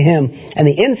pray to Him. And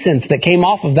the incense that came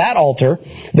off of that altar,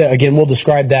 again, we'll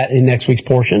describe that in next week's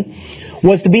portion,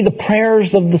 was to be the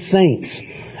prayers of the saints.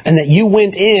 And that you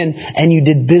went in and you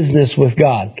did business with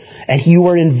God. And you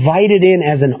were invited in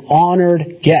as an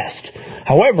honored guest.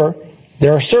 However,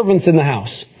 there are servants in the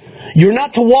house. You're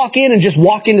not to walk in and just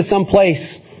walk into some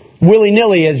place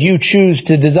willy-nilly as you choose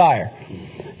to desire.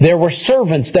 There were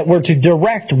servants that were to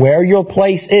direct where your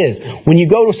place is. When you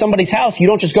go to somebody's house, you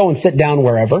don't just go and sit down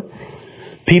wherever.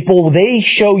 People, they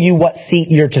show you what seat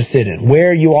you're to sit in,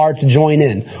 where you are to join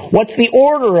in. What's the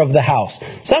order of the house?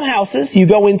 Some houses you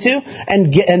go into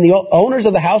and the owners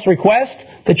of the house request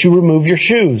that you remove your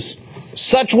shoes.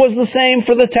 Such was the same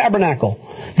for the tabernacle.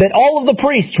 That all of the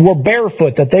priests were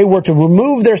barefoot, that they were to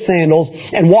remove their sandals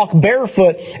and walk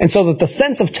barefoot, and so that the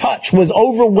sense of touch was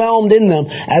overwhelmed in them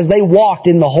as they walked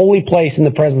in the holy place in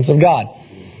the presence of God.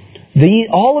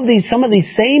 Some of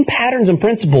these same patterns and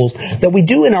principles that we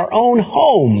do in our own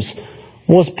homes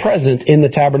was present in the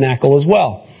tabernacle as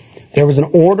well. There was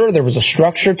an order, there was a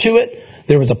structure to it,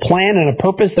 there was a plan and a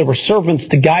purpose. There were servants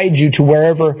to guide you to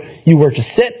wherever you were to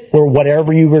sit, or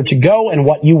whatever you were to go, and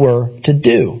what you were to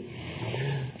do.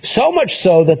 So much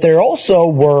so that there also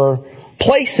were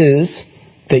places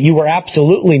that you were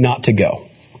absolutely not to go.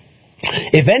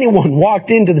 If anyone walked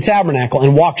into the tabernacle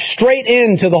and walked straight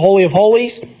into the Holy of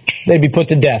Holies, they'd be put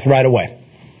to death right away.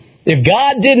 If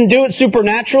God didn't do it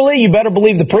supernaturally, you better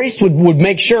believe the priest would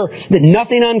make sure that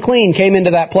nothing unclean came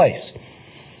into that place.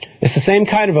 It's the same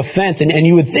kind of offense, and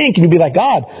you would think, and you'd be like,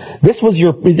 God, this was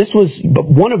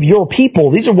one of your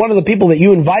people. These are one of the people that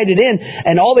you invited in,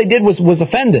 and all they did was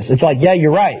offend us. It's like, yeah,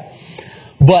 you're right.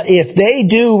 But if they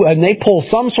do, and they pull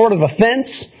some sort of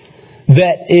offense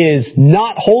that is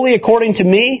not wholly according to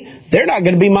me, they're not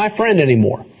going to be my friend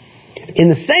anymore. In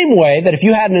the same way that if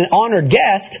you had an honored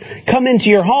guest come into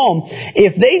your home,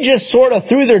 if they just sort of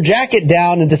threw their jacket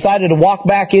down and decided to walk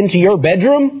back into your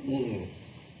bedroom,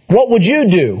 what would you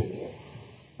do?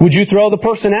 Would you throw the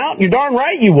person out? You're darn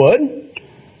right you would.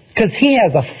 Because he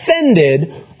has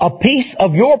offended a piece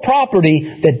of your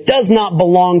property that does not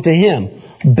belong to him.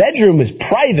 Bedroom is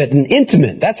private and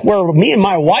intimate. That's where me and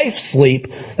my wife sleep.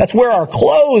 That's where our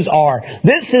clothes are.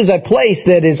 This is a place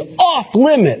that is off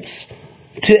limits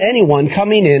to anyone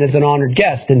coming in as an honored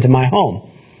guest into my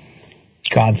home.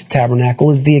 God's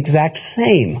tabernacle is the exact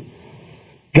same.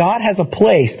 God has a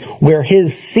place where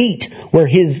His seat, where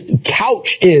His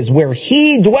couch is, where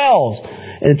He dwells.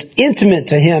 and it's intimate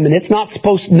to Him,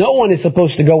 and no one is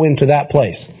supposed to go into that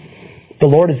place. The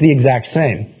Lord is the exact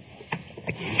same.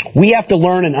 We have to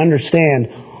learn and understand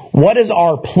what is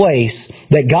our place,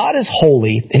 that God is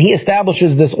holy, and He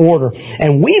establishes this order,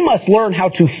 and we must learn how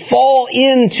to fall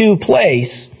into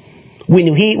place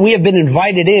when we have been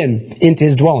invited into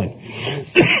His dwelling.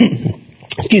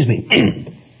 Excuse me.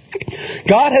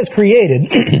 God has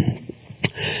created,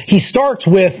 He starts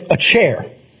with a chair,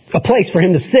 a place for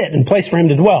Him to sit and a place for Him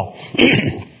to dwell.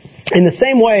 In the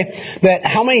same way that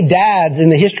how many dads in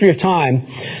the history of time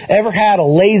ever had a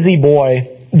lazy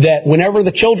boy that whenever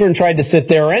the children tried to sit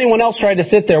there or anyone else tried to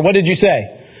sit there, what did you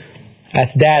say?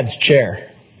 That's Dad's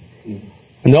chair.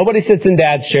 Nobody sits in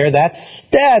Dad's chair. That's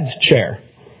Dad's chair.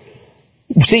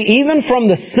 See, even from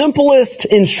the simplest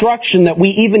instruction that we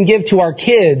even give to our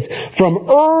kids, from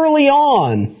early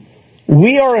on,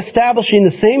 we are establishing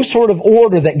the same sort of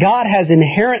order that God has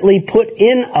inherently put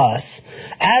in us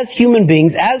as human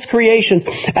beings, as creations,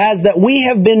 as that we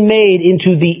have been made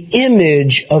into the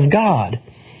image of God.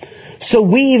 So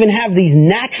we even have these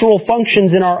natural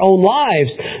functions in our own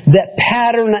lives that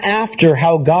pattern after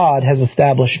how God has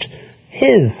established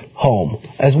His home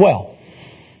as well.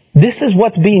 This is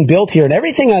what's being built here. And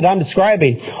everything that I'm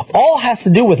describing all has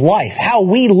to do with life, how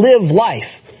we live life.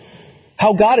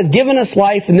 How God has given us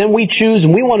life, and then we choose,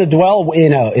 and we want to dwell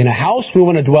in a house. We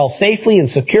want to dwell safely and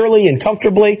securely and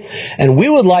comfortably. And we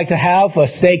would like to have a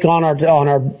steak on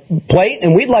our plate,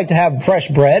 and we'd like to have fresh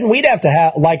bread, and we'd have to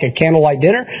have like a candlelight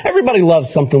dinner. Everybody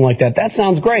loves something like that. That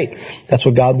sounds great. That's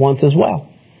what God wants as well.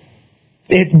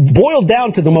 It boils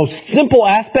down to the most simple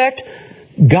aspect.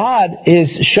 God is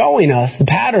showing us the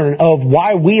pattern of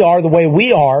why we are the way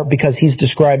we are, because He's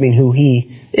describing who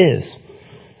He is.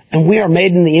 And we are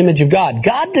made in the image of God.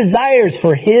 God desires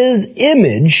for His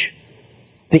image,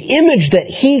 the image that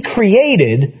He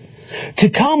created, to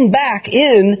come back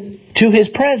in to His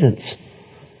presence.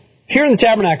 Here in the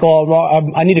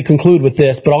tabernacle, I need to conclude with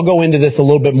this, but I'll go into this a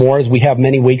little bit more as we have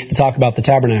many weeks to talk about the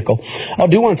tabernacle. I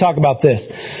do want to talk about this.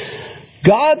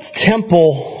 God's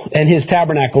temple and His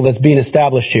tabernacle that's being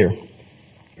established here,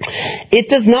 it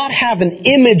does not have an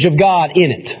image of God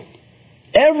in it.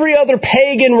 Every other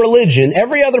pagan religion,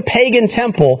 every other pagan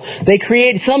temple, they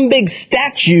create some big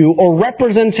statue or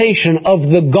representation of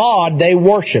the God they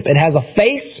worship. It has a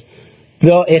face,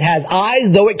 though it has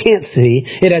eyes, though it can't see.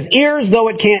 It has ears, though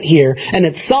it can't hear. And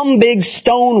it's some big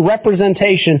stone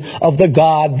representation of the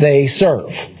God they serve.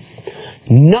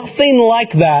 Nothing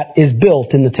like that is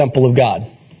built in the temple of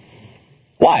God.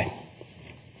 Why?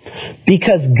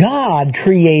 Because God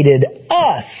created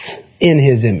us in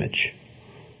His image.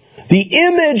 The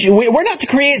image, we're not to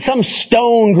create some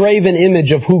stone graven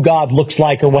image of who God looks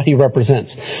like or what He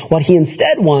represents. What He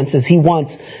instead wants is He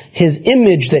wants His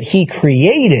image that He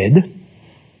created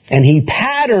and He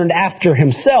patterned after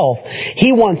Himself.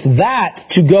 He wants that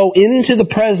to go into the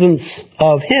presence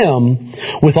of Him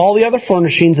with all the other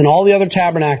furnishings and all the other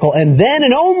tabernacle, and then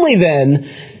and only then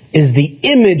is the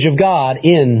image of God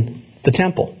in the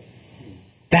temple.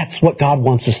 That's what God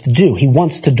wants us to do. He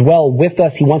wants to dwell with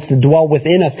us. He wants to dwell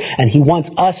within us. And He wants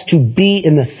us to be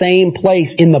in the same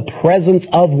place, in the presence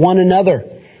of one another.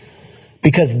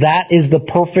 Because that is the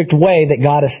perfect way that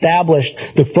God established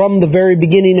from the very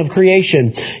beginning of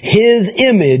creation. His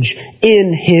image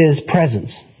in His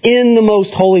presence. In the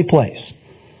most holy place.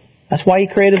 That's why He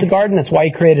created the garden. That's why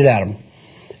He created Adam.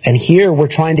 And here we're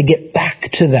trying to get back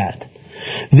to that.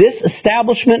 This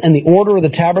establishment and the order of the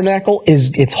tabernacle,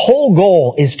 its whole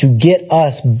goal is to get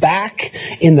us back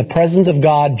in the presence of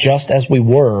God just as we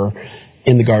were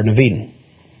in the Garden of Eden.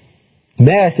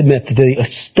 May I submit that the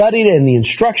study and the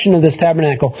instruction of this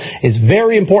tabernacle is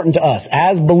very important to us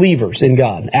as believers in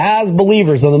God, as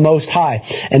believers of the Most High,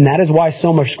 and that is why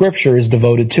so much Scripture is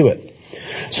devoted to it.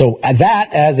 So that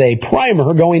as a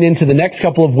primer going into the next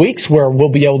couple of weeks, where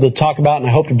we'll be able to talk about, and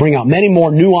I hope to bring out many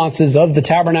more nuances of the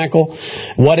tabernacle,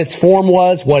 what its form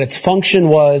was, what its function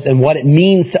was, and what it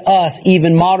means to us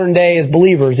even modern day as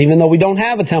believers. Even though we don't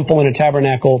have a temple and a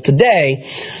tabernacle today,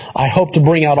 I hope to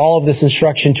bring out all of this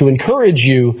instruction to encourage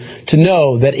you to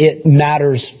know that it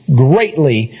matters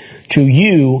greatly to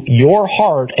you, your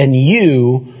heart, and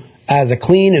you as a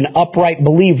clean and upright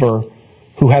believer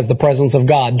who has the presence of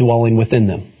God dwelling within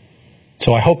them.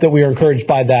 So I hope that we are encouraged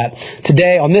by that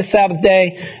today, on this Sabbath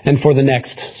day, and for the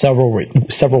next several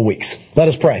weeks. Let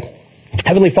us pray.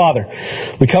 Heavenly Father,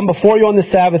 we come before you on this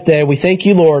Sabbath day. We thank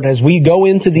you, Lord, as we go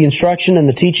into the instruction and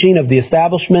the teaching of the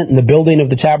establishment and the building of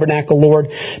the tabernacle, Lord.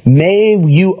 May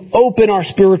you open our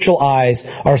spiritual eyes,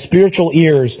 our spiritual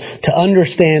ears, to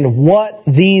understand what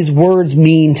these words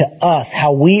mean to us,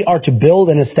 how we are to build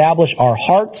and establish our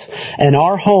hearts and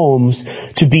our homes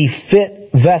to be fit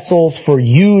vessels for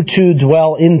you to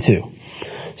dwell into.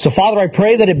 So, Father, I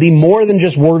pray that it be more than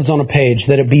just words on a page,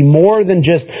 that it be more than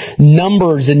just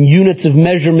numbers and units of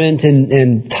measurement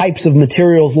and types of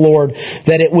materials, Lord,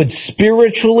 that it would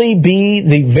spiritually be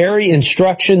the very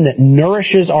instruction that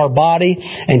nourishes our body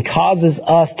and causes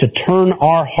us to turn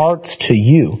our hearts to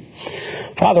you.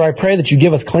 Father, I pray that you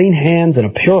give us clean hands and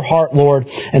a pure heart, Lord,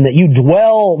 and that you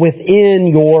dwell within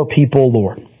your people,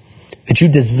 Lord. That you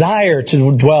desire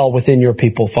to dwell within your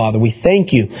people, Father. We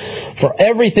thank you for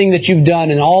everything that you've done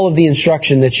and all of the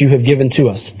instruction that you have given to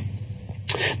us.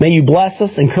 May you bless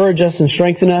us, encourage us, and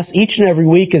strengthen us each and every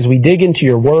week as we dig into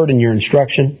your word and your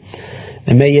instruction.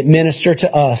 And may it minister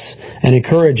to us and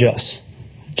encourage us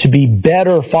to be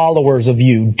better followers of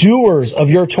you, doers of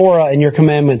your Torah and your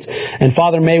commandments. And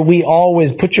Father, may we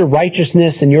always put your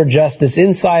righteousness and your justice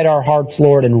inside our hearts,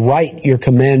 Lord, and write your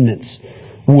commandments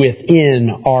within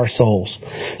our souls.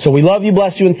 So we love you,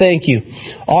 bless you, and thank you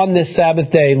on this Sabbath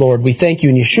day, Lord. We thank you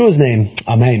in Yeshua's name.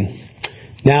 Amen.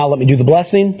 Now let me do the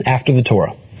blessing after the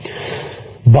Torah.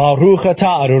 Baruch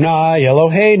atah Adonai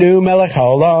Eloheinu melech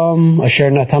haolam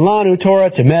asher natan lanu Torah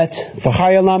temet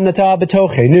v'chai olam nata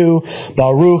b'tochenu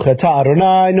Baruch atah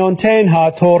Adonai nonten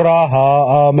ha-Torah.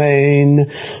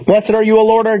 Amen. Blessed are you, O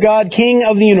Lord our God, King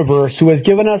of the universe, who has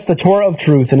given us the Torah of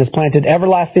truth and has planted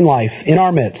everlasting life in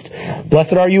our midst.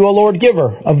 Blessed are you, O Lord,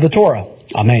 giver of the Torah.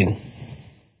 Amen.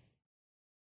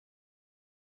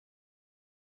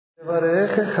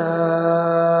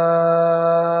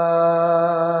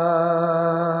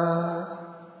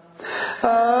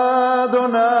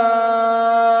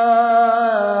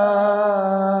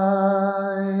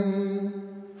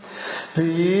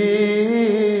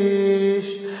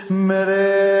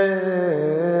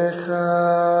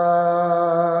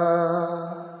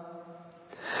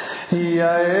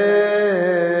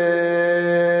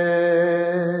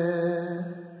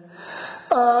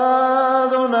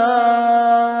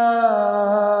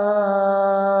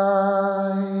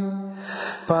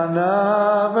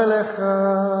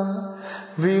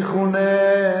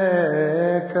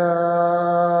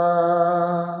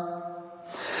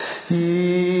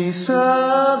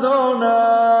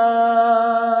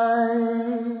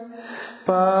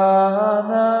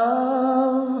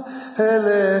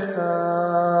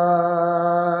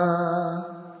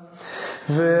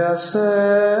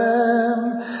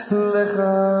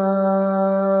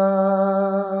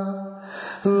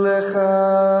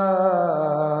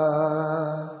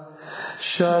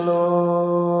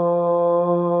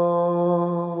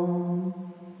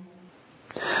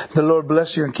 The Lord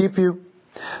bless you and keep you.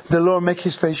 The Lord make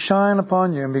His face shine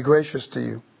upon you and be gracious to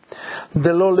you.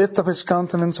 The Lord lift up His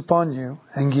countenance upon you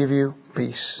and give you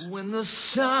peace. When the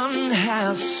sun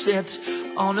has set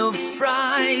on a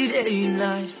Friday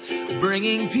night,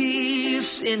 bringing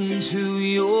peace into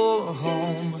your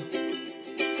home,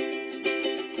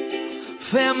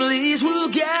 families will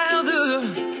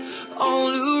gather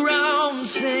all around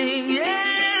singing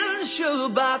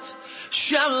Shabbat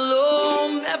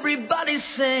Shalom. Everybody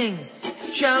sing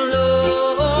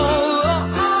Shalom,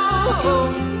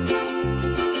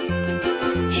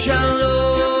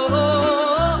 Shalom,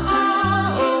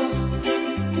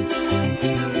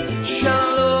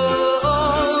 Shalom,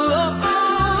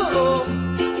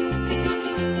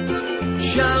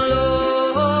 Shalom.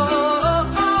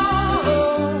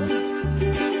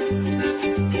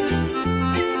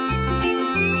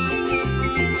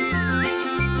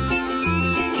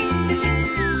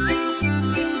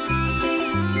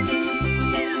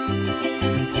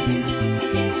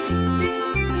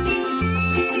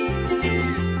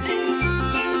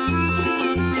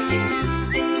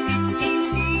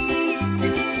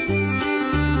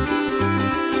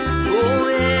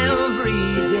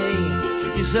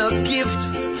 A gift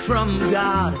from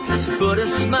God has put a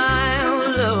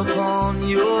smile upon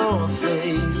your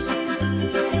face.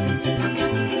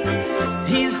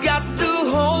 He's got the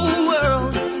whole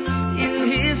world in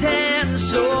His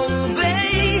hands, so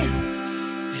obey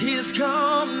His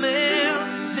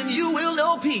commands and you will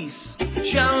know peace.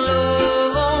 Shalom.